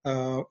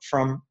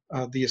from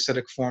the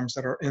acidic forms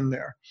that are in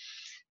there.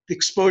 The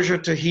exposure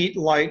to heat,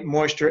 light,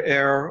 moisture,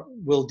 air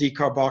will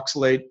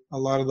decarboxylate a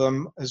lot of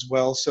them as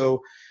well.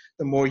 So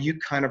the more you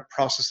kind of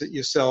process it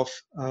yourself,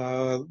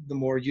 the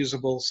more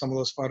usable some of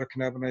those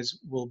phytocannabinoids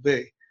will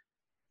be.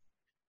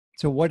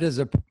 So what does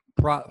a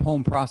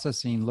home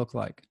processing look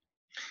like?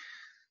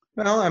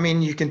 Well, I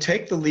mean, you can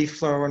take the leaf,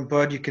 flower, and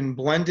bud, you can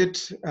blend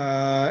it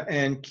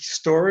and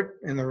store it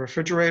in the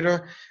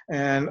refrigerator,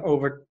 and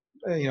over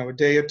a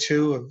day or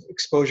two of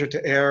exposure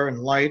to air and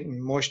light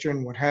and moisture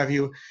and what have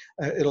you,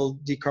 it'll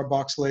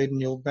decarboxylate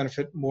and you'll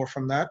benefit more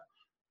from that.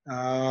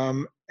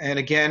 And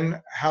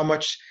again, how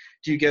much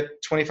do you get?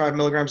 25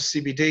 milligrams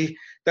of CBD?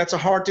 That's a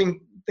hard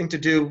thing to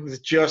do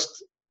with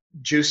just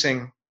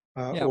juicing.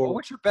 Well,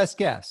 what's your best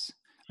guess?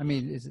 I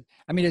mean,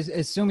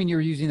 assuming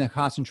you're using the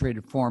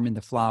concentrated form in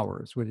the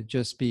flowers, would it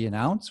just be an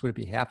ounce? Would it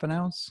be half an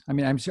ounce? I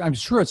mean, I'm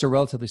sure it's a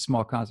relatively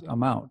small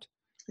amount.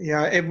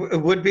 Yeah, it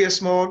would be a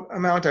small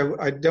amount.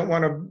 I don't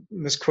want to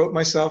misquote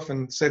myself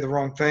and say the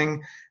wrong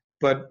thing,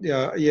 but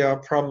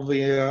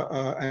probably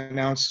an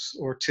ounce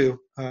or two,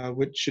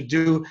 which should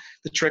do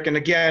the trick. And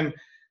again,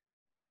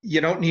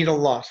 you don't need a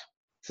lot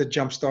to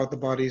jumpstart the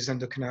body's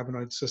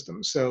endocannabinoid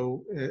system.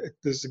 So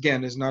this,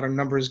 again, is not a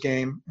numbers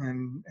game,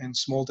 and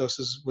small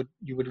doses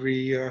you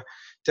would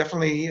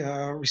definitely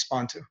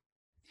respond to.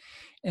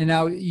 And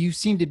now you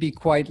seem to be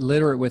quite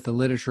literate with the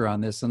literature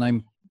on this, and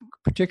I'm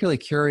particularly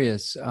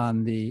curious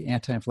on the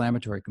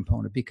anti-inflammatory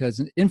component,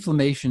 because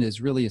inflammation is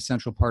really a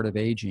central part of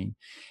aging.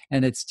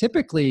 And it's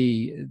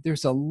typically,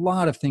 there's a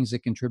lot of things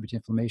that contribute to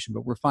inflammation,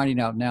 but we're finding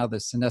out now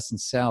that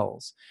senescent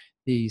cells,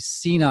 the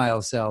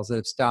senile cells that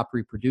have stopped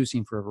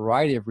reproducing for a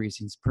variety of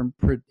reasons,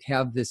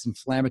 have this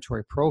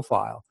inflammatory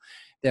profile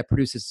that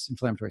produces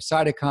inflammatory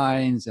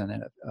cytokines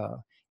and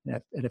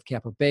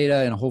NF-kappa beta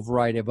and a whole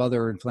variety of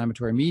other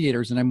inflammatory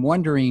mediators. And I'm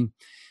wondering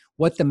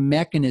what the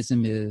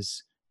mechanism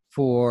is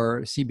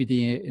for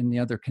CBD and the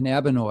other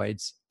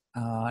cannabinoids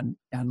on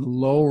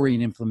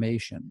lowering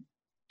inflammation.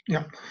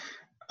 Yeah.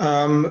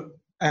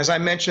 As I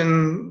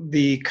mentioned,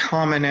 the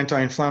common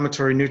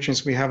anti-inflammatory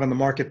nutrients we have in the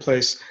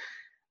marketplace,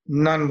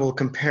 none will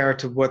compare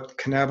to what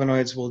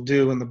cannabinoids will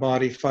do in the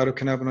body,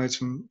 phytocannabinoids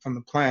from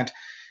the plant.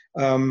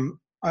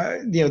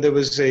 There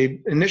was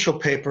an initial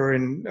paper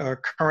in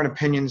Current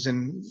Opinions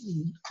in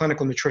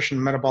Clinical Nutrition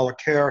and Metabolic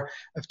Care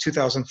of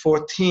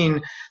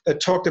 2014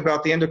 that talked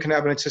about the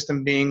endocannabinoid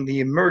system being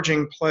the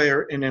emerging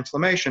player in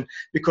inflammation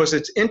because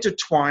it's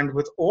intertwined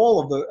with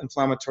all of the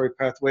inflammatory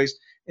pathways,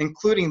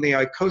 including the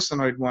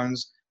eicosanoid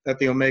ones that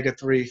the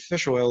omega-3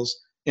 fish oils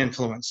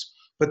influence.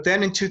 But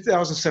then in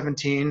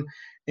 2017,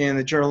 in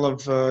the Journal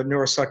of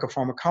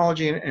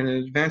Neuropsychopharmacology and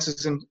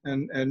Advances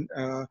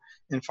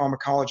in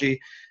Pharmacology,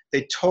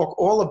 they talk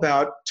all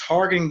about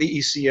targeting the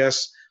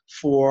ECS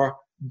for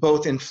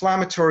both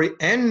inflammatory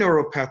and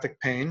neuropathic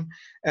pain,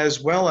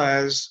 as well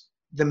as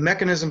the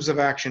mechanisms of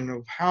action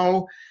of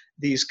how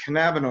these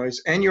cannabinoids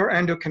and your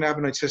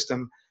endocannabinoid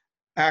system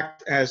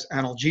act as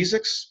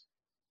analgesics,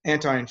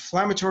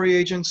 anti-inflammatory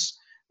agents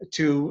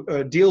to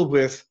deal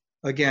with,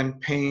 again,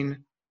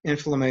 pain,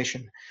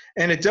 inflammation.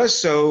 And it does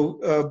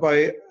so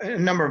by a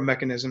number of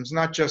mechanisms,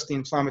 not just the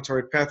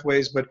inflammatory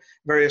pathways, but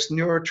various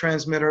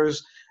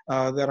neurotransmitters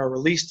that are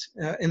released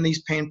in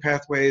these pain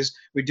pathways,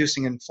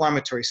 reducing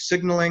inflammatory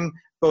signaling,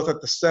 both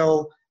at the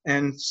cell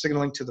and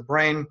signaling to the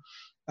brain.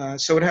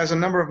 So it has a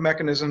number of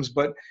mechanisms,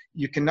 but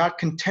you cannot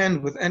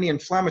contend with any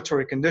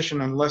inflammatory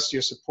condition unless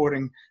you're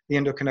supporting the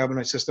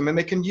endocannabinoid system. And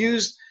they can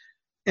use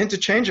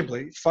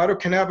interchangeably.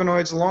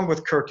 Phytocannabinoids, along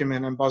with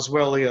curcumin and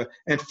boswellia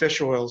and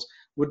fish oils,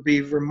 would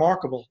be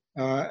remarkable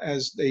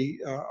as they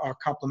are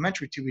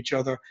complementary to each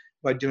other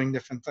by doing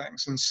different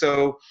things. And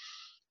so,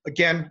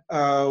 again,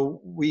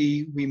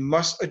 we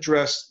must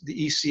address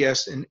the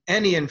ECS in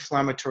any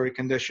inflammatory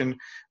condition,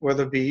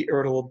 whether it be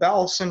irritable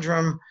bowel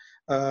syndrome,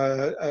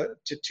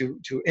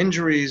 to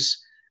injuries,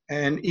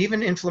 and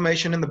even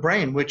inflammation in the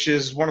brain, which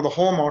is one of the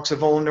hallmarks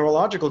of all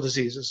neurological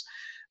diseases.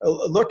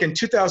 Look, in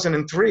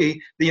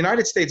 2003, the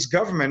United States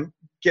government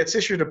gets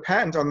issued a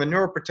patent on the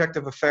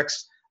neuroprotective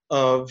effects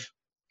of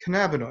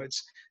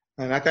cannabinoids.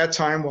 And at that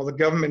time, while the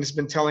government has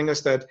been telling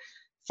us that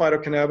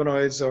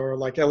phytocannabinoids are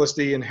like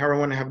LSD and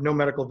heroin, have no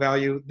medical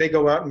value, they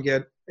go out and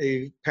get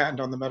a patent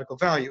on the medical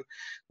value.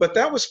 But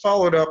that was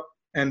followed up,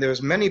 and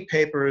there's many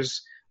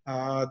papers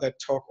that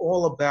talk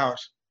all about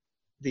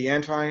the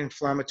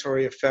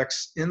anti-inflammatory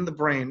effects in the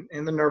brain,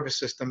 in the nervous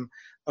system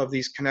of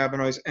these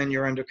cannabinoids and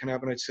your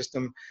endocannabinoid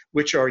system,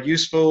 which are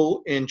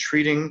useful in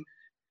treating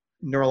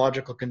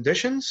neurological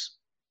conditions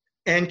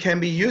and can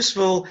be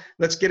useful,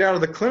 let's get out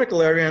of the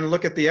clinical area and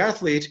look at the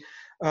athlete,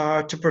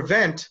 to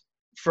prevent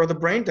further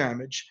brain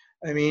damage.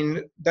 I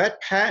mean,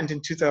 that patent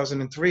in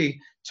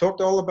 2003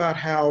 talked all about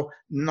how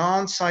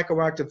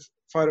non-psychoactive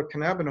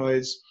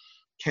phytocannabinoids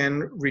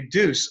can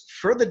reduce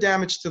further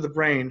damage to the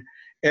brain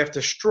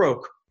after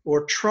stroke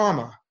or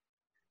trauma,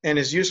 and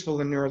is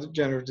useful in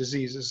neurodegenerative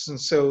diseases. And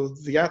so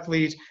the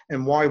athlete,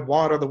 and why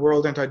WADA, the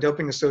World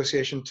Anti-Doping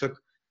Association, took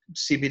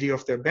CBD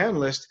off their ban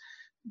list,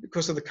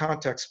 because of the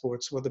contact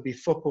sports, whether it be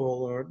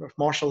football or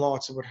martial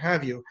arts or what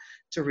have you,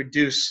 to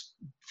reduce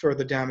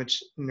further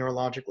damage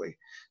neurologically.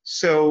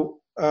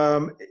 So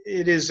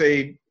it is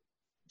a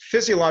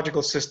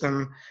physiological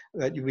system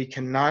that we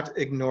cannot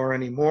ignore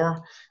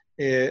anymore.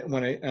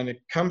 When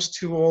it comes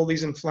to all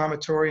these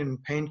inflammatory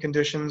and pain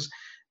conditions,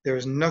 there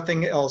is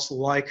nothing else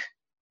like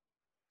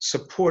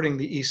supporting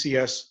the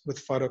ECS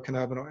with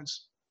phytocannabinoids.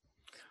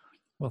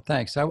 Well,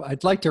 thanks.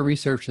 I'd like to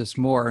research this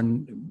more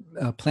and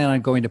plan on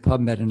going to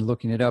PubMed and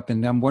looking it up.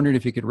 And I'm wondering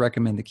if you could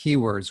recommend the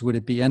keywords. Would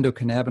it be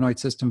endocannabinoid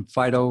system,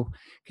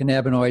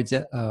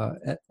 phytocannabinoids,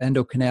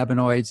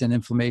 endocannabinoids, and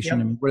inflammation?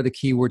 Yep. And what are the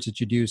keywords that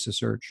you'd use to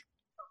search?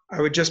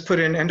 I would just put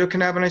in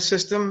endocannabinoid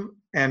system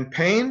and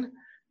pain,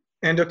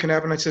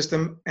 endocannabinoid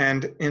system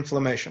and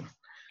inflammation.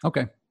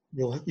 Okay.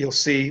 You'll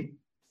see.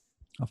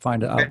 I'll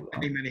find out.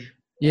 Many.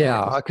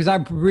 Yeah, because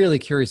I'm really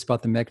curious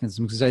about the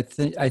mechanism, because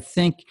I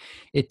think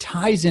it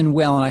ties in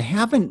well, and I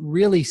haven't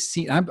really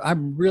seen.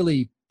 I'm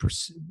really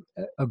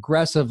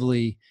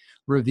aggressively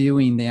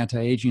reviewing the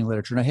anti-aging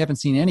literature, and I haven't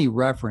seen any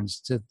reference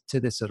to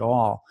this at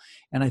all.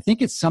 And I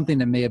think it's something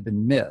that may have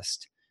been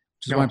missed,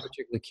 which is why I'm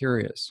particularly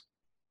curious.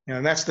 Yeah,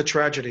 and that's the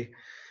tragedy.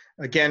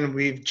 Again,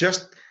 we've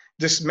just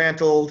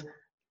dismantled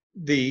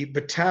the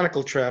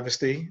botanical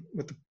travesty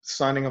with the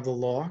signing of the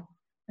law,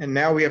 and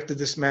now we have to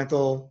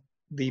dismantle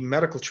the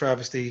medical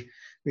travesty.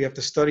 We have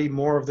to study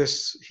more of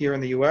this here in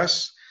the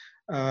US,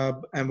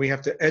 and we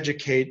have to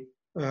educate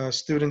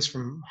students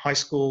from high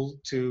school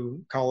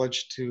to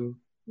college to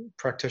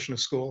practitioner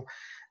school.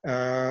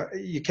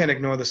 You can't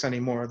ignore this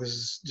anymore.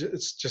 It's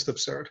just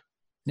absurd.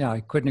 Yeah,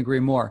 I couldn't agree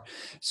more.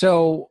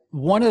 So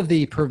one of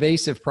the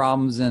pervasive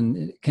problems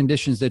and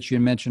conditions that you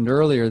mentioned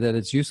earlier that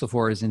it's useful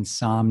for is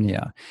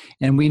insomnia.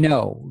 And we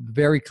know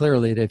very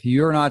clearly that if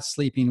you're not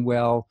sleeping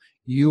well,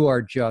 you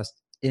are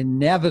just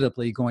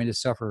inevitably going to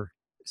suffer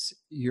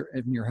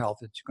your health.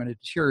 It's going to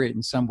deteriorate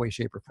in some way,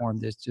 shape, or form.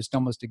 There's just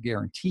almost a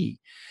guarantee.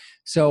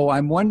 So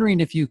I'm wondering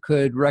if you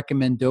could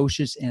recommend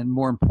doses and,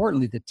 more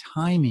importantly, the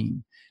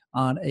timing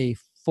on a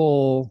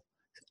full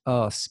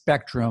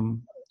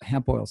spectrum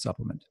hemp oil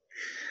supplement.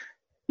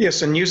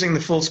 Yes, and using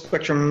the full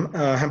spectrum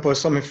hemp oil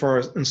supplement for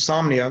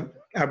insomnia,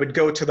 I would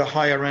go to the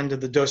higher end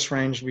of the dose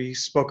range we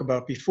spoke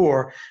about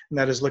before, and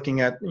that is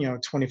looking at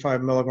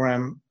 25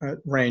 milligram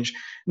range.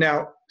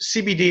 Now,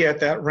 CBD at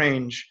that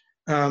range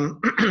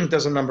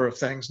does a number of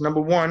things. Number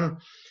one,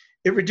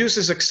 it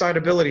reduces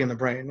excitability in the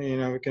brain.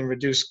 It can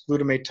reduce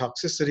glutamate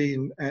toxicity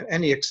and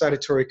any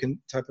excitatory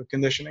type of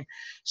conditioning.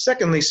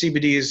 Secondly,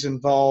 CBD is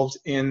involved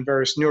in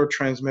various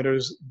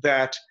neurotransmitters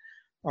that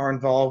are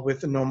involved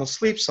with the normal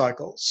sleep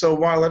cycle. So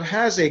while it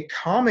has a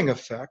calming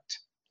effect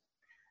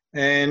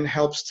and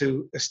helps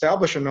to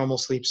establish a normal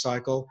sleep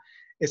cycle,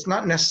 it's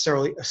not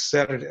necessarily a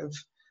sedative.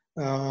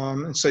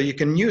 And so you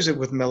can use it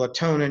with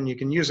melatonin, you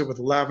can use it with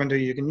lavender,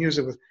 you can use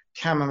it with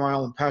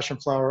chamomile and passion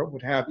flower,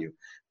 what have you.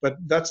 But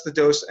that's the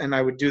dose, and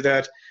I would do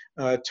that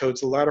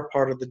towards the latter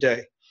part of the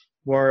day.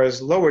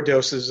 Whereas lower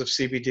doses of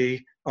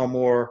CBD are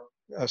more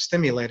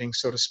stimulating,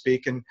 so to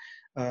speak, and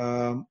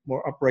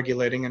more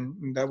upregulating,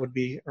 and that would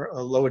be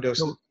a lower dose.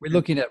 So we're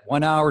looking at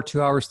 1 hour,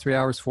 2 hours, 3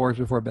 hours, 4 hours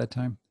before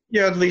bedtime?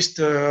 Yeah, at least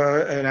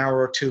an hour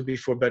or two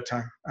before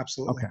bedtime.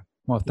 Absolutely. Okay.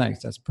 Well,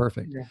 thanks. That's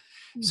perfect. Yeah.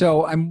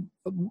 So I'm,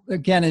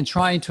 again, in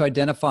trying to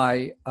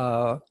identify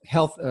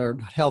health, or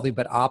not healthy,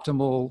 but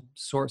optimal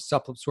sources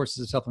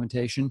of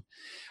supplementation,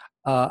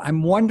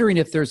 I'm wondering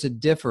if there's a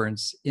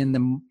difference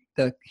in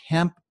the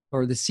hemp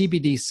or the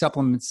CBD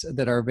supplements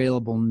that are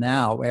available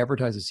now,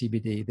 advertised as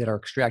CBD, that are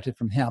extracted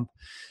from hemp.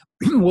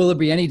 Will there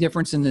be any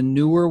difference in the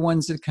newer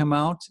ones that come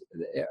out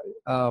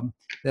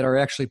that are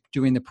actually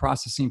doing the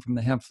processing from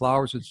the hemp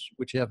flowers,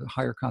 which have a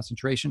higher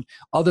concentration,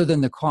 other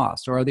than the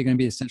cost, or are they going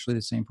to be essentially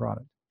the same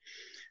product?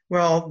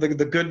 Well,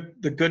 the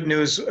good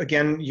news,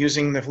 again,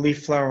 using the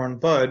leaf, flower,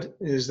 and bud,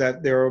 is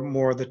that there are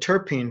more of the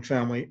terpene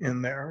family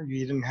in there.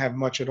 You didn't have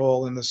much at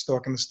all in the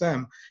stalk and the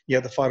stem. You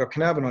have the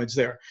phytocannabinoids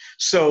there.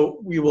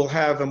 So we will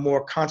have a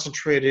more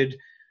concentrated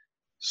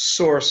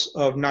source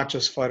of not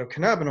just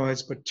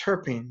phytocannabinoids, but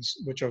terpenes,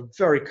 which are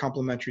very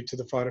complementary to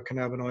the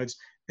phytocannabinoids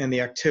and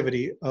the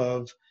activity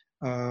of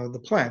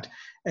the plant.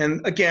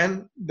 And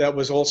again, that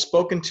was all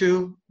spoken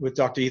to with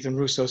Dr. Ethan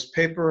Russo's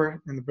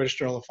paper in the British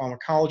Journal of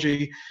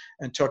Pharmacology,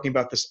 and talking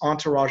about this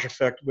entourage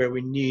effect where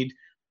we need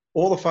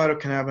all the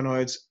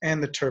phytocannabinoids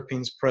and the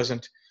terpenes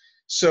present.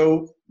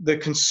 So the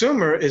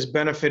consumer is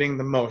benefiting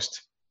the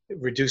most.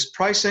 Reduced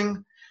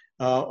pricing,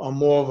 a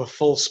more of a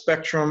full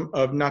spectrum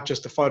of not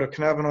just the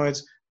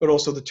phytocannabinoids, but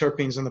also the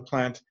terpenes in the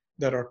plant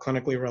that are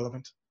clinically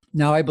relevant.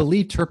 Now, I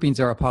believe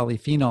terpenes are a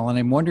polyphenol, and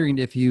I'm wondering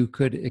if you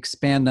could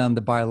expand on the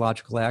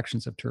biological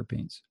actions of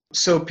terpenes.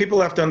 So people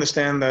have to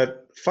understand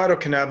that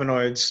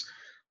phytocannabinoids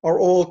are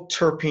all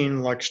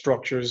terpene-like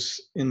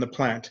structures in the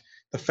plant.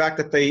 The fact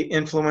that they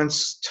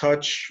influence,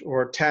 touch,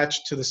 or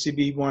attach to the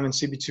CB1 and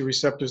CB2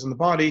 receptors in the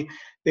body,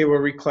 they were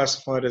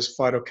reclassified as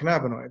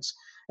phytocannabinoids.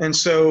 And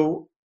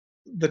so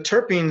the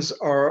terpenes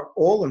are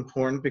all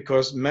important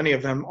because many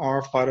of them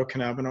are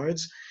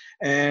phytocannabinoids.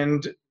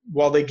 And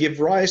while they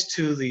give rise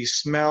to the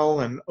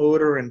smell and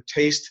odor and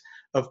taste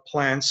of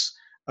plants,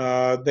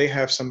 they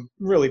have some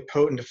really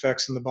potent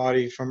effects in the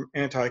body, from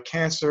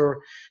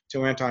anti-cancer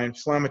to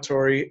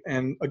anti-inflammatory,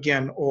 and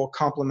again, all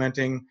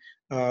complementing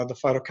the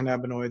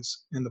phytocannabinoids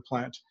in the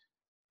plant.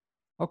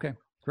 Okay,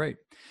 great.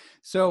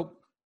 So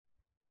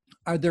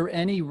are there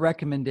any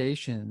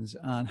recommendations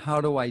on how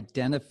to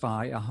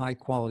identify a high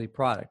quality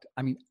product?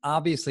 I mean,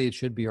 obviously it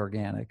should be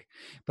organic,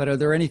 but are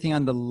there anything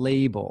on the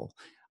label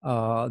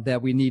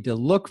that we need to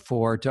look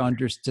for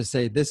to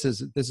say this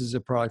is a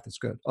product that's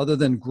good, other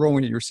than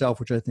growing it yourself,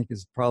 which I think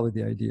is probably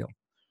the ideal?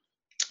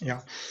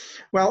 Yeah.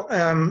 Well,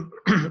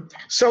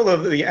 some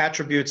of the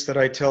attributes that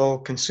I tell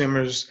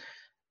consumers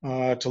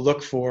to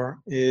look for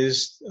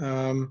is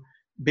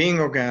being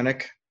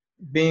organic,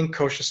 being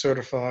kosher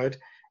certified,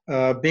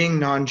 being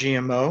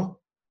non-GMO.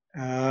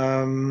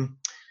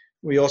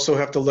 We also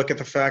have to look at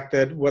the fact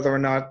that whether or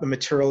not the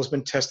material has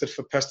been tested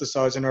for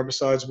pesticides and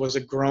herbicides. Was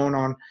it grown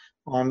on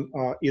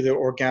either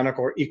organic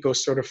or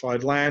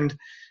eco-certified land?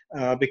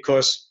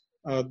 Because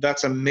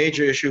that's a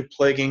major issue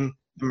plaguing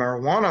the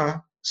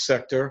marijuana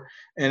sector,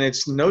 and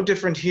it's no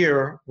different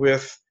here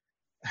with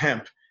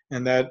hemp,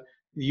 and that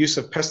the use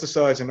of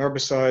pesticides and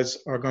herbicides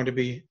are going to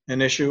be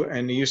an issue,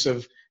 and the use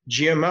of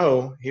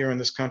GMO here in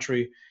this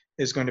country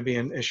is going to be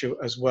an issue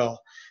as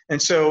well.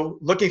 And so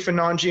looking for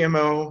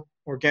non-GMO,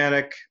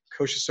 organic,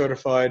 kosher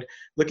certified,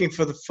 looking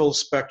for the full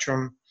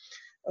spectrum,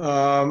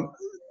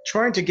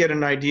 trying to get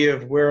an idea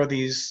of where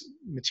these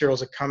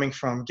materials are coming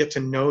from, get to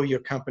know your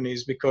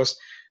companies, because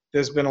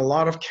there's been a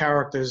lot of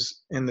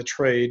characters in the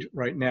trade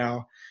right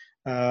now.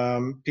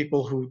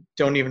 People who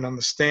don't even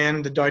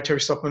understand the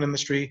dietary supplement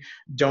industry,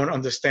 don't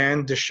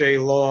understand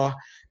DSHEA law,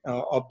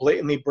 are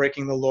blatantly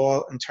breaking the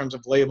law in terms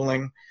of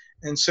labeling.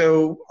 And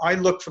so I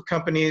look for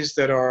companies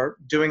that are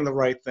doing the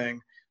right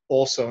thing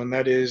also, and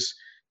that is,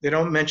 they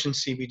don't mention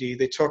CBD.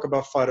 They talk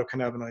about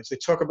phytocannabinoids. They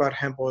talk about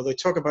hemp oil. They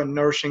talk about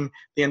nourishing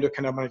the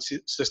endocannabinoid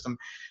system.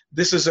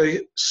 This is a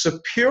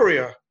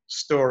superior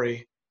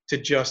story to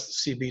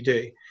just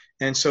CBD.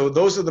 And so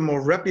those are the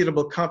more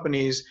reputable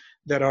companies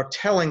that are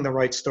telling the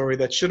right story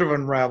that should have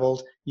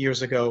unraveled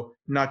years ago,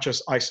 not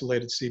just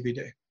isolated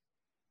CBD.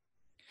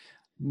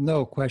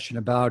 No question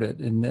about it.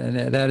 And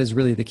that is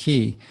really the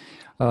key.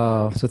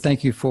 So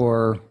thank you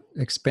for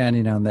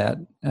expanding on that.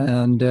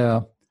 And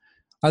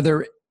are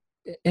there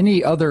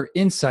any other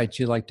insights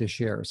you'd like to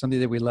share, something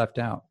that we left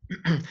out?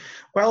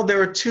 Well,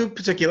 there are two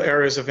particular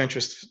areas of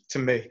interest to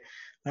me.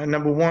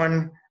 Number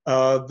one,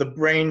 the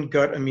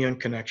brain-gut immune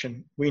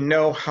connection. We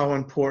know how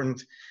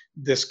important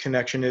this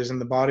connection is in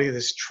the body,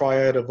 this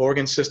triad of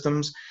organ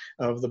systems,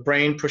 of the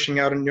brain pushing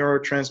out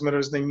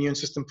neurotransmitters, the immune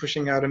system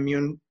pushing out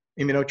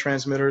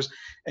immunotransmitters,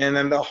 and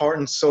then the heart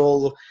and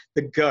soul,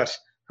 the gut,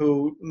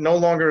 who no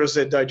longer is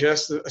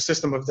a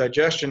system of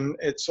digestion,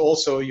 it's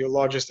also your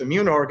largest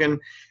immune organ.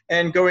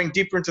 And going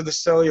deeper into the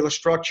cellular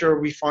structure,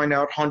 we find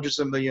out hundreds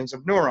of millions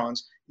of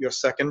neurons, your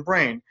second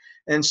brain.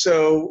 And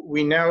so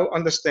we now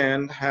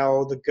understand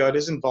how the gut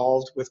is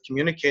involved with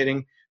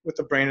communicating with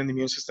the brain and the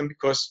immune system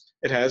because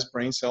it has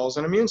brain cells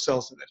and immune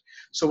cells in it.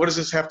 So what does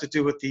this have to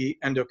do with the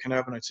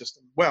endocannabinoid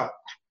system? Well,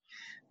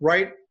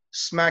 right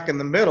smack in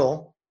the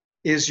middle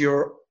is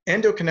your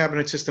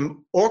endocannabinoid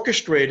system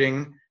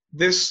orchestrating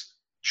this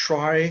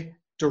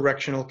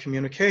tri-directional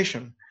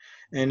communication.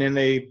 And in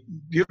a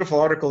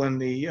beautiful article in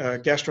the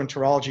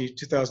Gastroenterology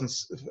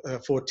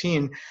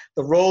 2014,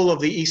 the role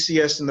of the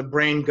ECS in the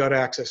brain-gut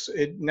axis,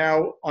 it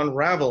now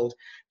unraveled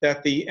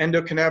that the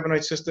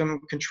endocannabinoid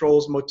system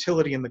controls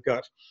motility in the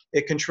gut.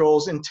 It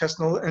controls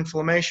intestinal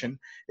inflammation.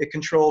 It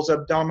controls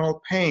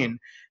abdominal pain.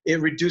 It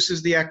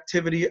reduces the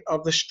activity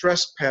of the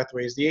stress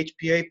pathways, the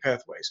HPA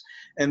pathways.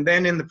 And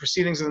then in the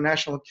proceedings of the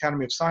National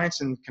Academy of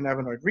Science and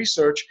Cannabinoid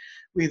Research,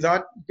 we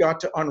got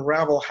to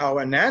unravel how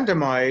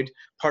anandamide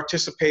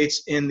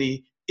participates in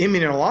the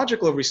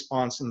immunological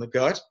response in the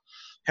gut,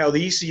 how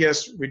the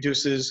ECS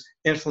reduces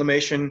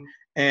inflammation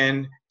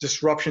and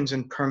disruptions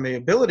in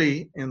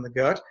permeability in the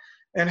gut,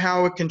 and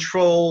how it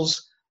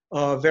controls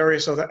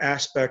various other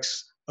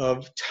aspects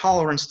of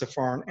tolerance to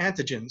foreign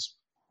antigens.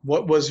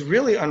 What was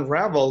really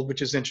unraveled,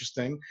 which is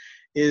interesting,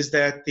 is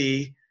that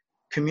the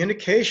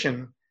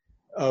communication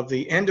of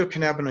the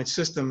endocannabinoid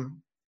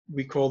system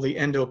we call the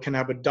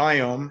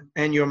endocannabinoidome,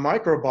 and your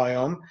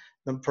microbiome,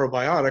 the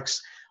probiotics,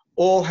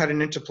 all had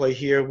an interplay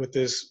here with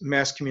this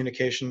mass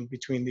communication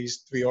between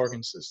these three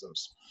organ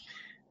systems.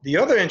 The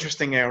other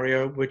interesting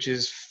area, which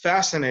is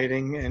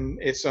fascinating and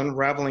it's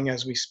unraveling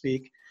as we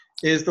speak,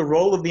 is the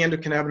role of the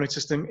endocannabinoid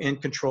system in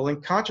controlling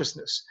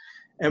consciousness.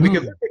 And we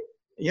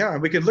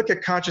could look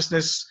at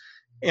consciousness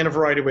in a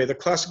variety of ways. The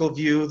classical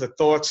view, the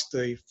thoughts,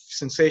 the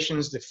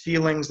sensations, the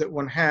feelings that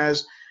one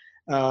has,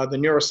 the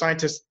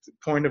neuroscientist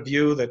point of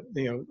view that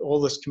all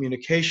this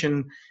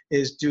communication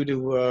is due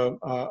to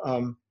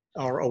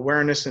our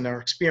awareness and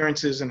our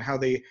experiences and how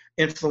they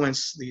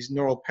influence these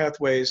neural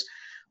pathways.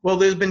 Well,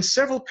 there's been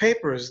several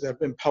papers that have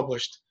been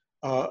published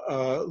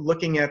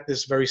looking at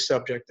this very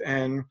subject.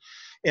 And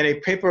in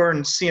a paper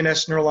in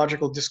CNS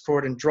Neurological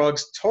Discord and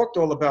Drugs talked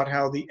all about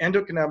how the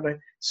endocannabinoid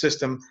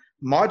system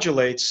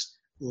modulates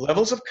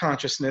levels of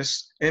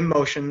consciousness,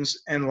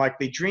 emotions, and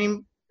likely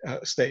dream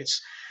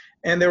states.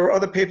 And there were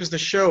other papers to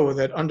show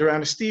that under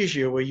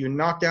anesthesia, where you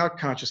knock out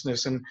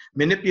consciousness and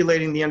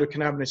manipulating the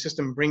endocannabinoid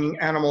system, bringing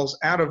animals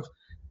out of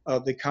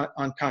the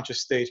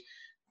unconscious state,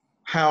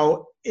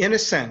 how, in a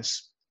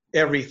sense,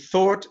 every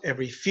thought,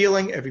 every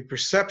feeling, every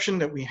perception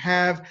that we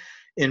have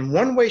in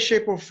one way,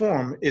 shape, or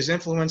form is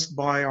influenced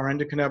by our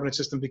endocannabinoid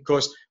system,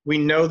 because we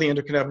know the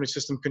endocannabinoid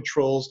system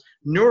controls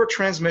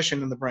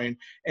neurotransmission in the brain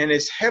and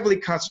is heavily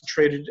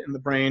concentrated in the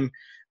brain,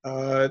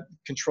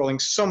 controlling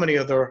so many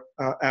other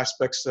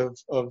aspects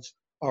of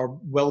our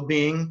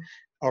well-being,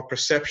 our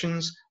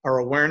perceptions, our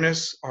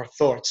awareness, our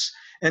thoughts.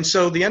 And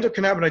so the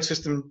endocannabinoid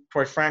system,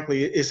 quite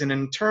frankly, is an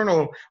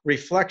internal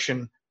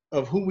reflection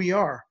of who we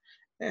are.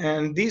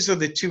 And these are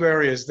the two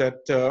areas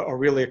that are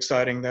really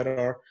exciting, that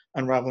are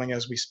unraveling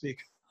as we speak.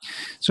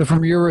 So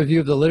from your review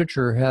of the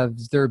literature,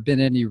 has there been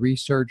any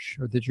research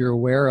or that you're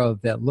aware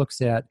of that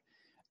looks at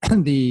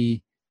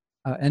the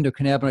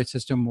endocannabinoid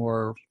system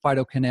or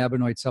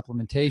phytocannabinoid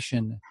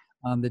supplementation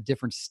on the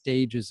different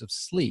stages of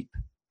sleep?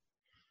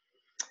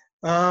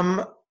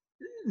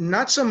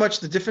 Not so much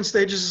the different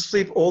stages of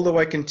sleep, although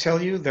I can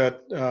tell you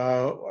that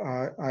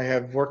I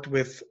have worked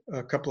with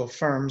a couple of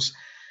firms,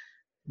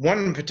 one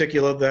in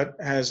particular that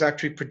has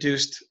actually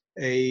produced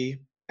a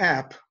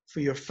app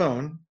for your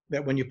phone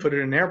that when you put it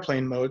in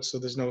airplane mode, so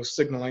there's no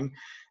signaling,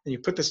 and you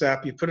put this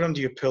app, you put it under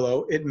your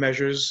pillow, it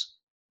measures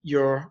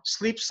your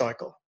sleep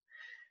cycle.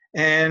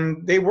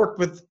 And they worked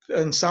with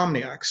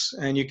insomniacs,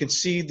 and you can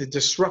see the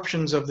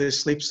disruptions of the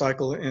sleep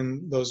cycle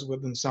in those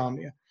with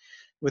insomnia.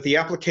 With the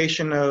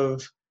application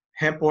of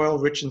hemp oil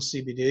rich in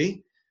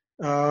CBD,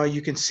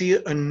 you can see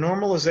a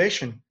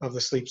normalization of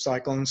the sleep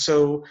cycle. And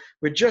so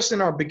we're just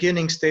in our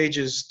beginning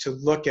stages to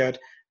look at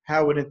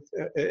how it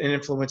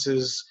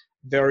influences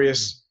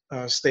various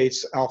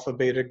states, alpha,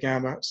 beta,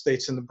 gamma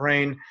states in the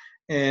brain,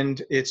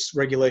 and its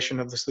regulation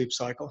of the sleep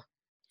cycle.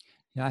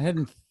 Yeah, I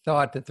hadn't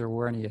thought that there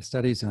were any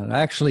studies on it.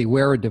 I actually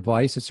wear a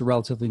device. It's a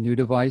relatively new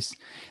device.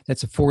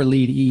 That's a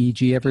 4-lead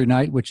EEG every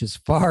night, which is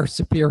far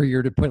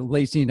superior to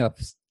placing a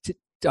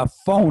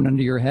phone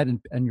under your head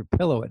and your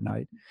pillow at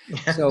night.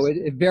 Yes. So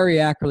it very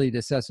accurately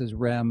assesses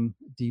REM,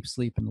 deep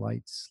sleep, and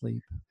light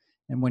sleep,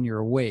 and when you're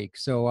awake.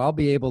 So I'll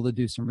be able to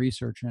do some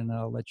research and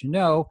I'll let you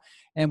know.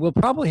 And we'll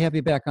probably have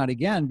you back on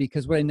again,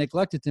 because what I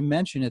neglected to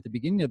mention at the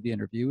beginning of the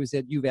interview is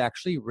that you've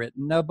actually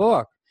written a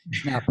book.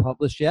 It's not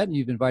published yet, and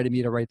you've invited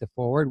me to write the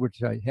foreword,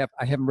 which I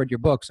haven't read your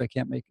book, so I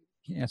can't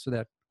answer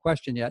that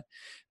question yet.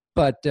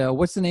 But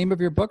what's the name of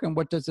your book, and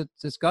what does it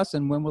discuss,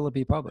 and when will it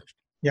be published?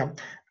 Yeah,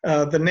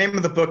 the name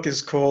of the book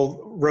is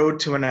called Road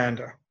to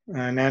Ananda.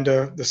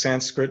 Ananda, the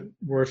Sanskrit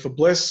word for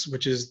bliss,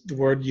 which is the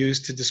word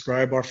used to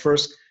describe our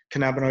first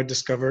cannabinoid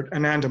discovered,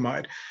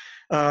 anandamide.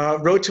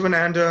 Road to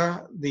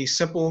Ananda, the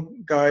simple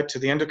guide to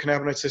the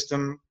endocannabinoid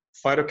system,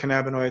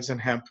 phytocannabinoids, and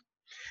hemp,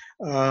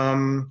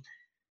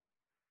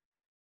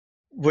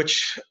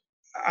 which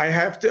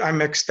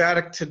I'm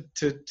ecstatic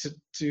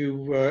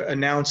to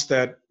announce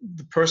that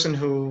the person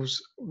who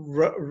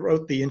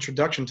wrote the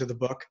introduction to the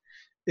book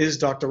is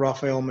Dr.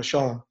 Raphael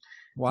Mechoulam.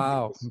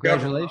 Wow!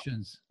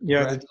 Congratulations!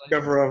 Yeah, the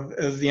discoverer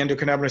of the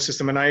endocannabinoid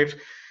system, and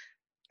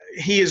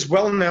he is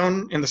well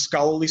known in the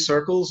scholarly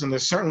circles, and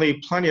there's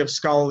certainly plenty of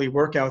scholarly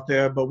work out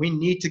there. But we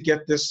need to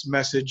get this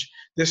message,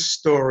 this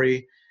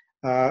story,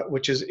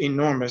 which is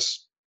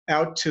enormous,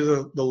 out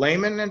to the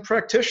layman and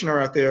practitioner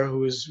out there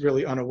who is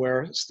really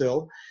unaware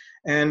still.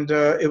 And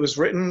it was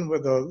written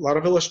with a lot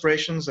of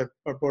illustrations. I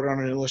brought on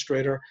an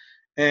illustrator.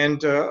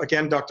 And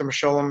again, Dr.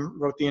 Mechoulam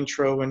wrote the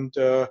intro, and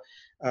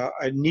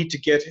I need to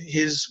get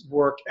his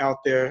work out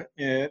there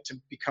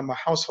to become a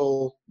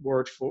household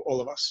word for all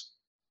of us.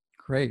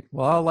 Great.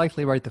 Well, I'll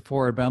likely write the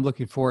foreword, but I'm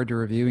looking forward to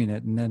reviewing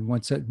it. And then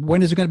when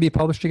is it going to be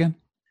published again?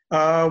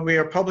 We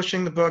are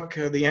publishing the book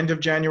the end of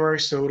January,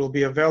 so it'll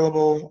be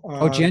available.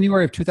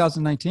 January of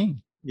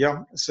 2019.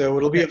 Yeah, so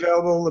it'll be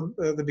available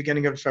the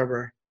beginning of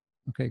February.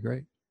 Okay,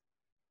 great.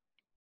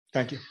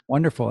 Thank you.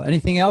 Wonderful.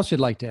 Anything else you'd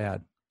like to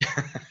add?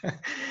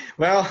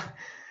 Well,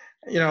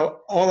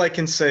 all I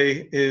can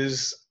say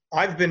is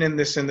I've been in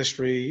this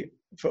industry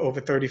for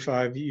over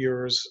 35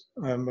 years.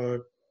 I'm a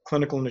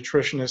clinical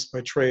nutritionist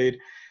by trade.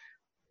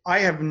 I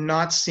have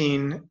not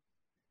seen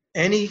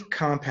any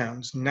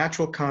compounds,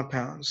 natural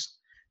compounds,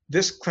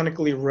 this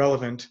clinically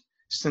relevant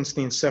since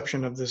the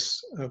inception of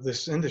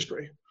this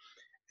industry.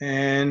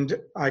 And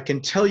I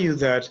can tell you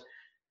that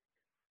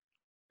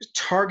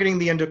targeting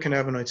the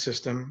endocannabinoid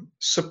system,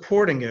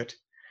 supporting it,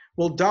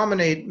 will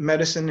dominate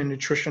medicine and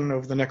nutrition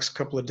over the next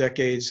couple of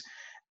decades.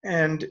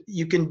 And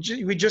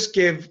we just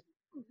gave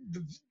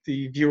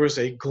the viewers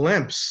a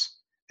glimpse,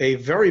 a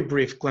very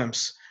brief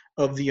glimpse,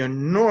 of the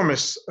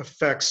enormous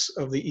effects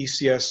of the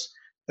ECS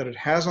that it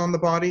has on the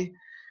body,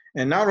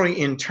 and not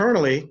only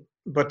internally,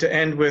 but to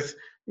end with,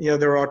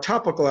 there are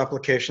topical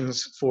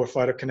applications for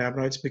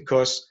phytocannabinoids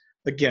because,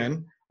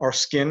 again, our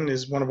skin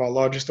is one of our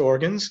largest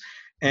organs,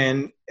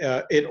 and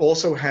it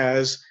also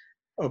has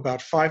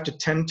about 5 to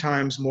 10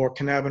 times more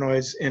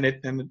cannabinoids in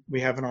it than we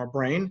have in our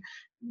brain.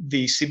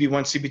 The CB1,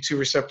 CB2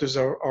 receptors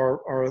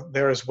are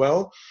there as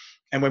well.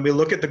 And when we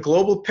look at the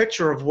global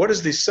picture of what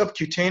is the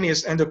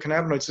subcutaneous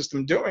endocannabinoid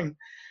system doing,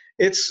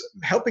 it's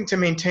helping to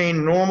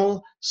maintain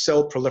normal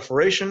cell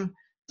proliferation,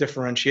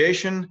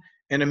 differentiation,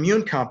 and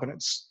immune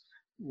competence.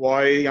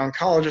 Why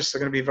oncologists are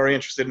going to be very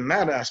interested in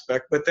that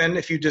aspect. But then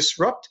if you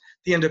disrupt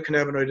the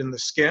endocannabinoid in the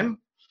skin,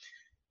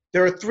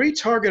 there are 3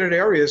 targeted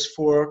areas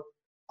for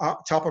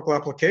topical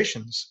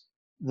applications.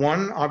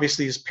 One,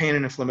 obviously, is pain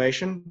and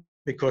inflammation,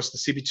 because the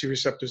CB2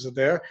 receptors are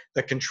there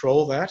that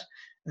control that.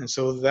 And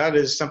so that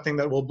is something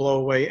that will blow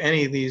away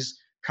any of these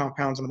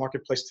compounds in the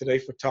marketplace today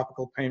for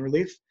topical pain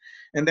relief.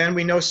 And then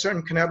we know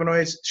certain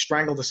cannabinoids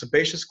strangle the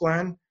sebaceous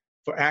gland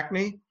for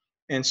acne,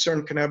 and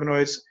certain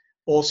cannabinoids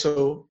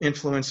also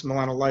influence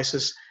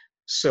melanolysis,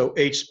 so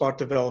age spot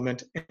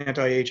development,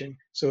 anti-aging.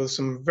 So there's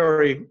some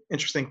very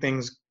interesting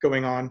things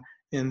going on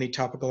in the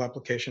topical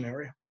application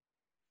area.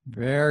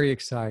 Very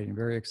exciting,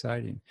 very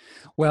exciting.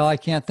 Well, I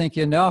can't thank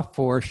you enough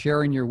for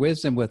sharing your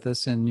wisdom with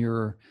us and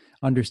your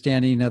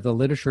understanding of the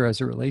literature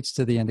as it relates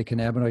to the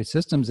endocannabinoid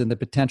systems and the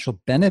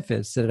potential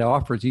benefits that it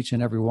offers each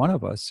and every one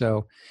of us.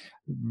 So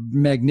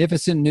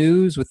magnificent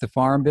news with the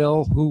Farm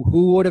Bill.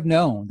 Who would have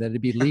known that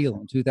it'd be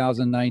legal in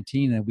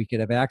 2019 and we could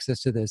have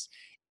access to this?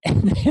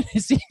 And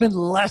it's even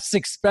less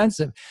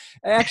expensive.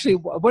 Actually,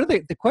 one of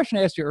the question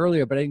I asked you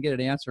earlier, but I didn't get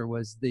an answer,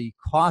 was the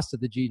cost of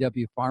the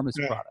GW Pharma's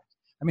product.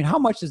 I mean, how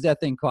much does that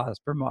thing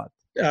cost per month?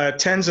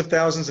 Tens of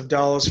thousands of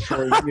dollars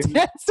for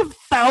tens of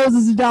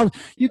thousands of dollars.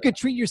 You could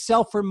treat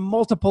yourself for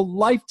multiple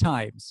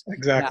lifetimes.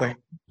 Exactly.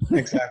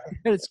 Exactly.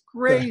 It's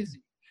crazy.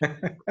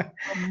 A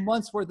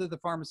month's worth of the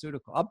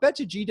pharmaceutical. I'll bet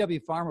you GW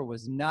Pharma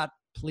was not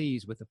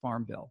pleased with the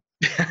Farm Bill.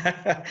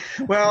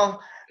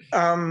 Well,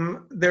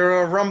 there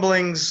are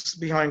rumblings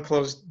behind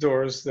closed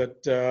doors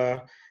that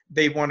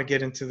they want to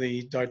get into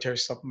the dietary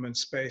supplement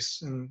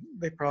space, and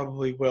they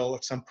probably will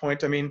at some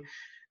point. I mean,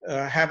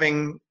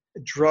 having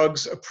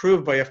drugs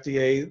approved by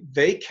FDA,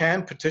 they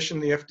can petition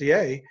the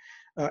FDA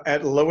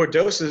at lower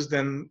doses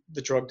than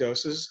the drug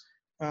doses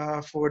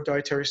for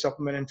dietary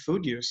supplement and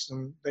food use.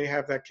 And they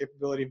have that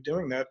capability of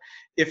doing that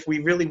if we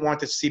really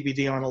wanted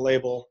CBD on a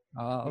label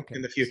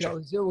in the future.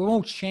 So it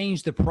won't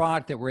change the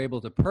product that we're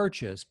able to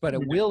purchase, but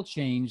it will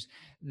change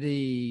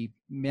the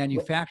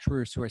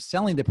manufacturers who are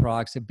selling the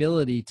product's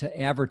ability to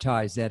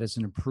advertise that as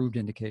an approved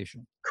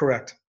indication.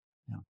 Correct.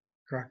 Yeah.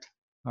 Correct.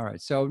 All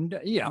right. So,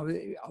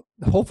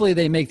 hopefully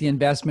they make the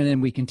investment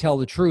and we can tell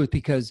the truth,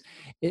 because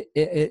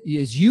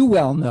as you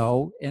well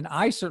know, and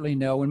I certainly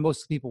know, and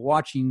most people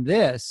watching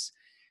this,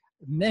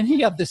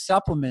 many of the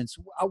supplements,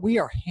 we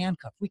are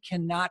handcuffed. We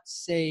cannot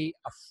say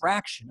a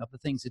fraction of the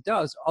things it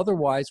does.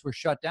 Otherwise, we're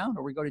shut down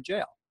or we go to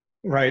jail.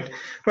 Right.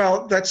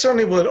 Well, that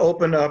certainly would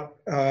open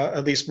up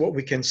at least what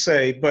we can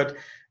say. But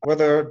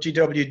Whether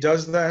GW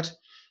does that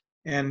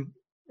and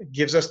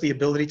gives us the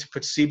ability to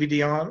put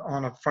CBD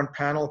on a front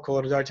panel, call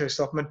it a dietary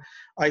supplement,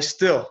 I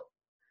still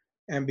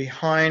am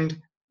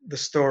behind the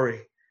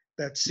story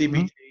that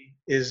CBD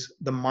is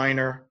the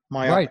minor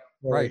Right, myopic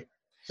right. story.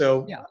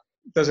 So Yeah.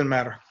 it doesn't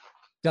matter.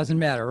 Doesn't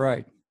matter,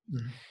 right.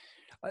 Mhm.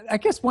 I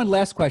guess one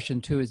last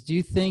question too is, do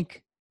you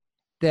think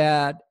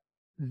that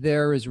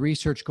there is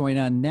research going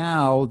on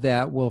now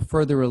that will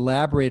further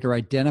elaborate or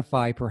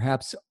identify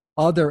perhaps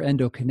other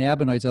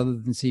endocannabinoids other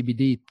than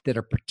CBD that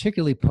are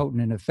particularly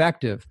potent and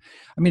effective?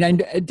 I mean,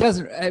 it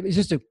doesn't, it's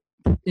just a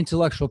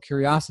intellectual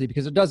curiosity,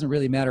 because it doesn't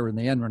really matter in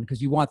the end run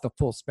because you want the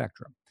full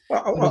spectrum.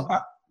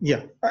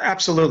 Yeah,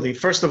 absolutely.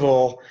 First of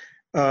all,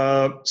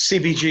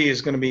 CBG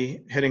is going to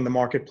be hitting the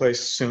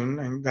marketplace soon,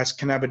 and that's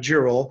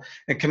cannabigerol.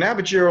 And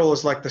cannabigerol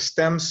is like the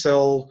stem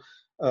cell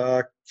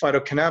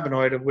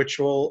phytocannabinoid of which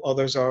all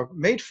others are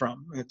made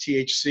from,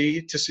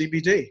 THC to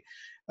CBD.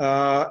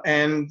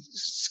 And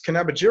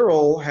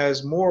cannabigerol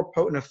has more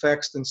potent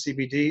effects than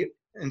CBD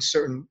in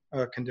certain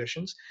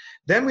conditions.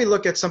 Then we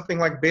look at something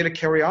like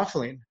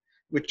beta-caryophyllene,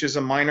 which is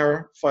a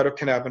minor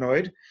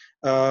phytocannabinoid,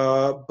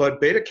 but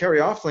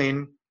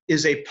beta-caryophyllene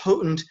is a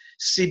potent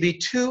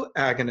CB2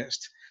 agonist.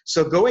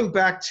 So going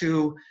back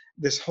to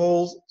this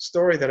whole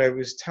story that I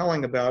was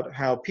telling about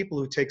how people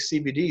who take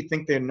CBD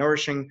think they're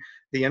nourishing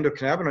the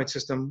endocannabinoid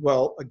system,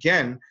 well,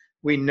 again,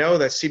 we know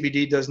that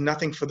CBD does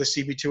nothing for the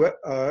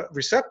CB2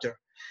 receptor.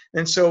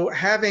 And so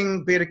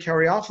having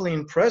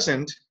beta-caryophyllene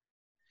present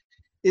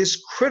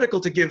is critical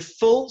to give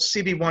full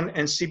CB1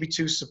 and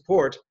CB2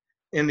 support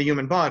in the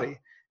human body.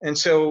 And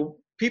so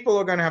people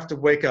are going to have to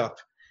wake up,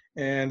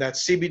 and that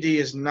CBD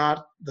is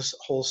not the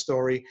whole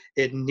story.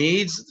 It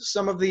needs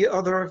some of the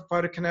other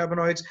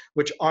phytocannabinoids,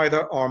 which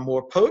either are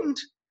more potent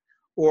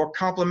or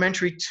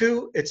complementary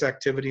to its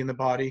activity in the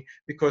body,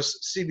 because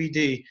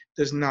CBD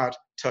does not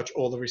touch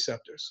all the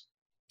receptors.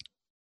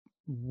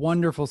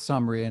 Wonderful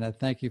summary, and I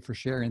thank you for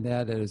sharing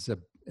that. It is a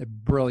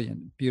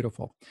brilliant,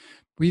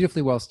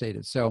 beautifully well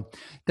stated. So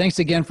thanks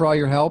again for all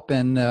your help,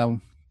 and I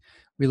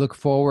look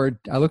forward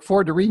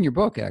to reading your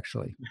book,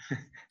 actually.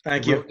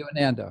 Thank you.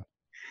 Endo.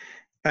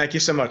 Thank you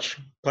so much.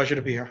 Pleasure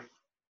to be here.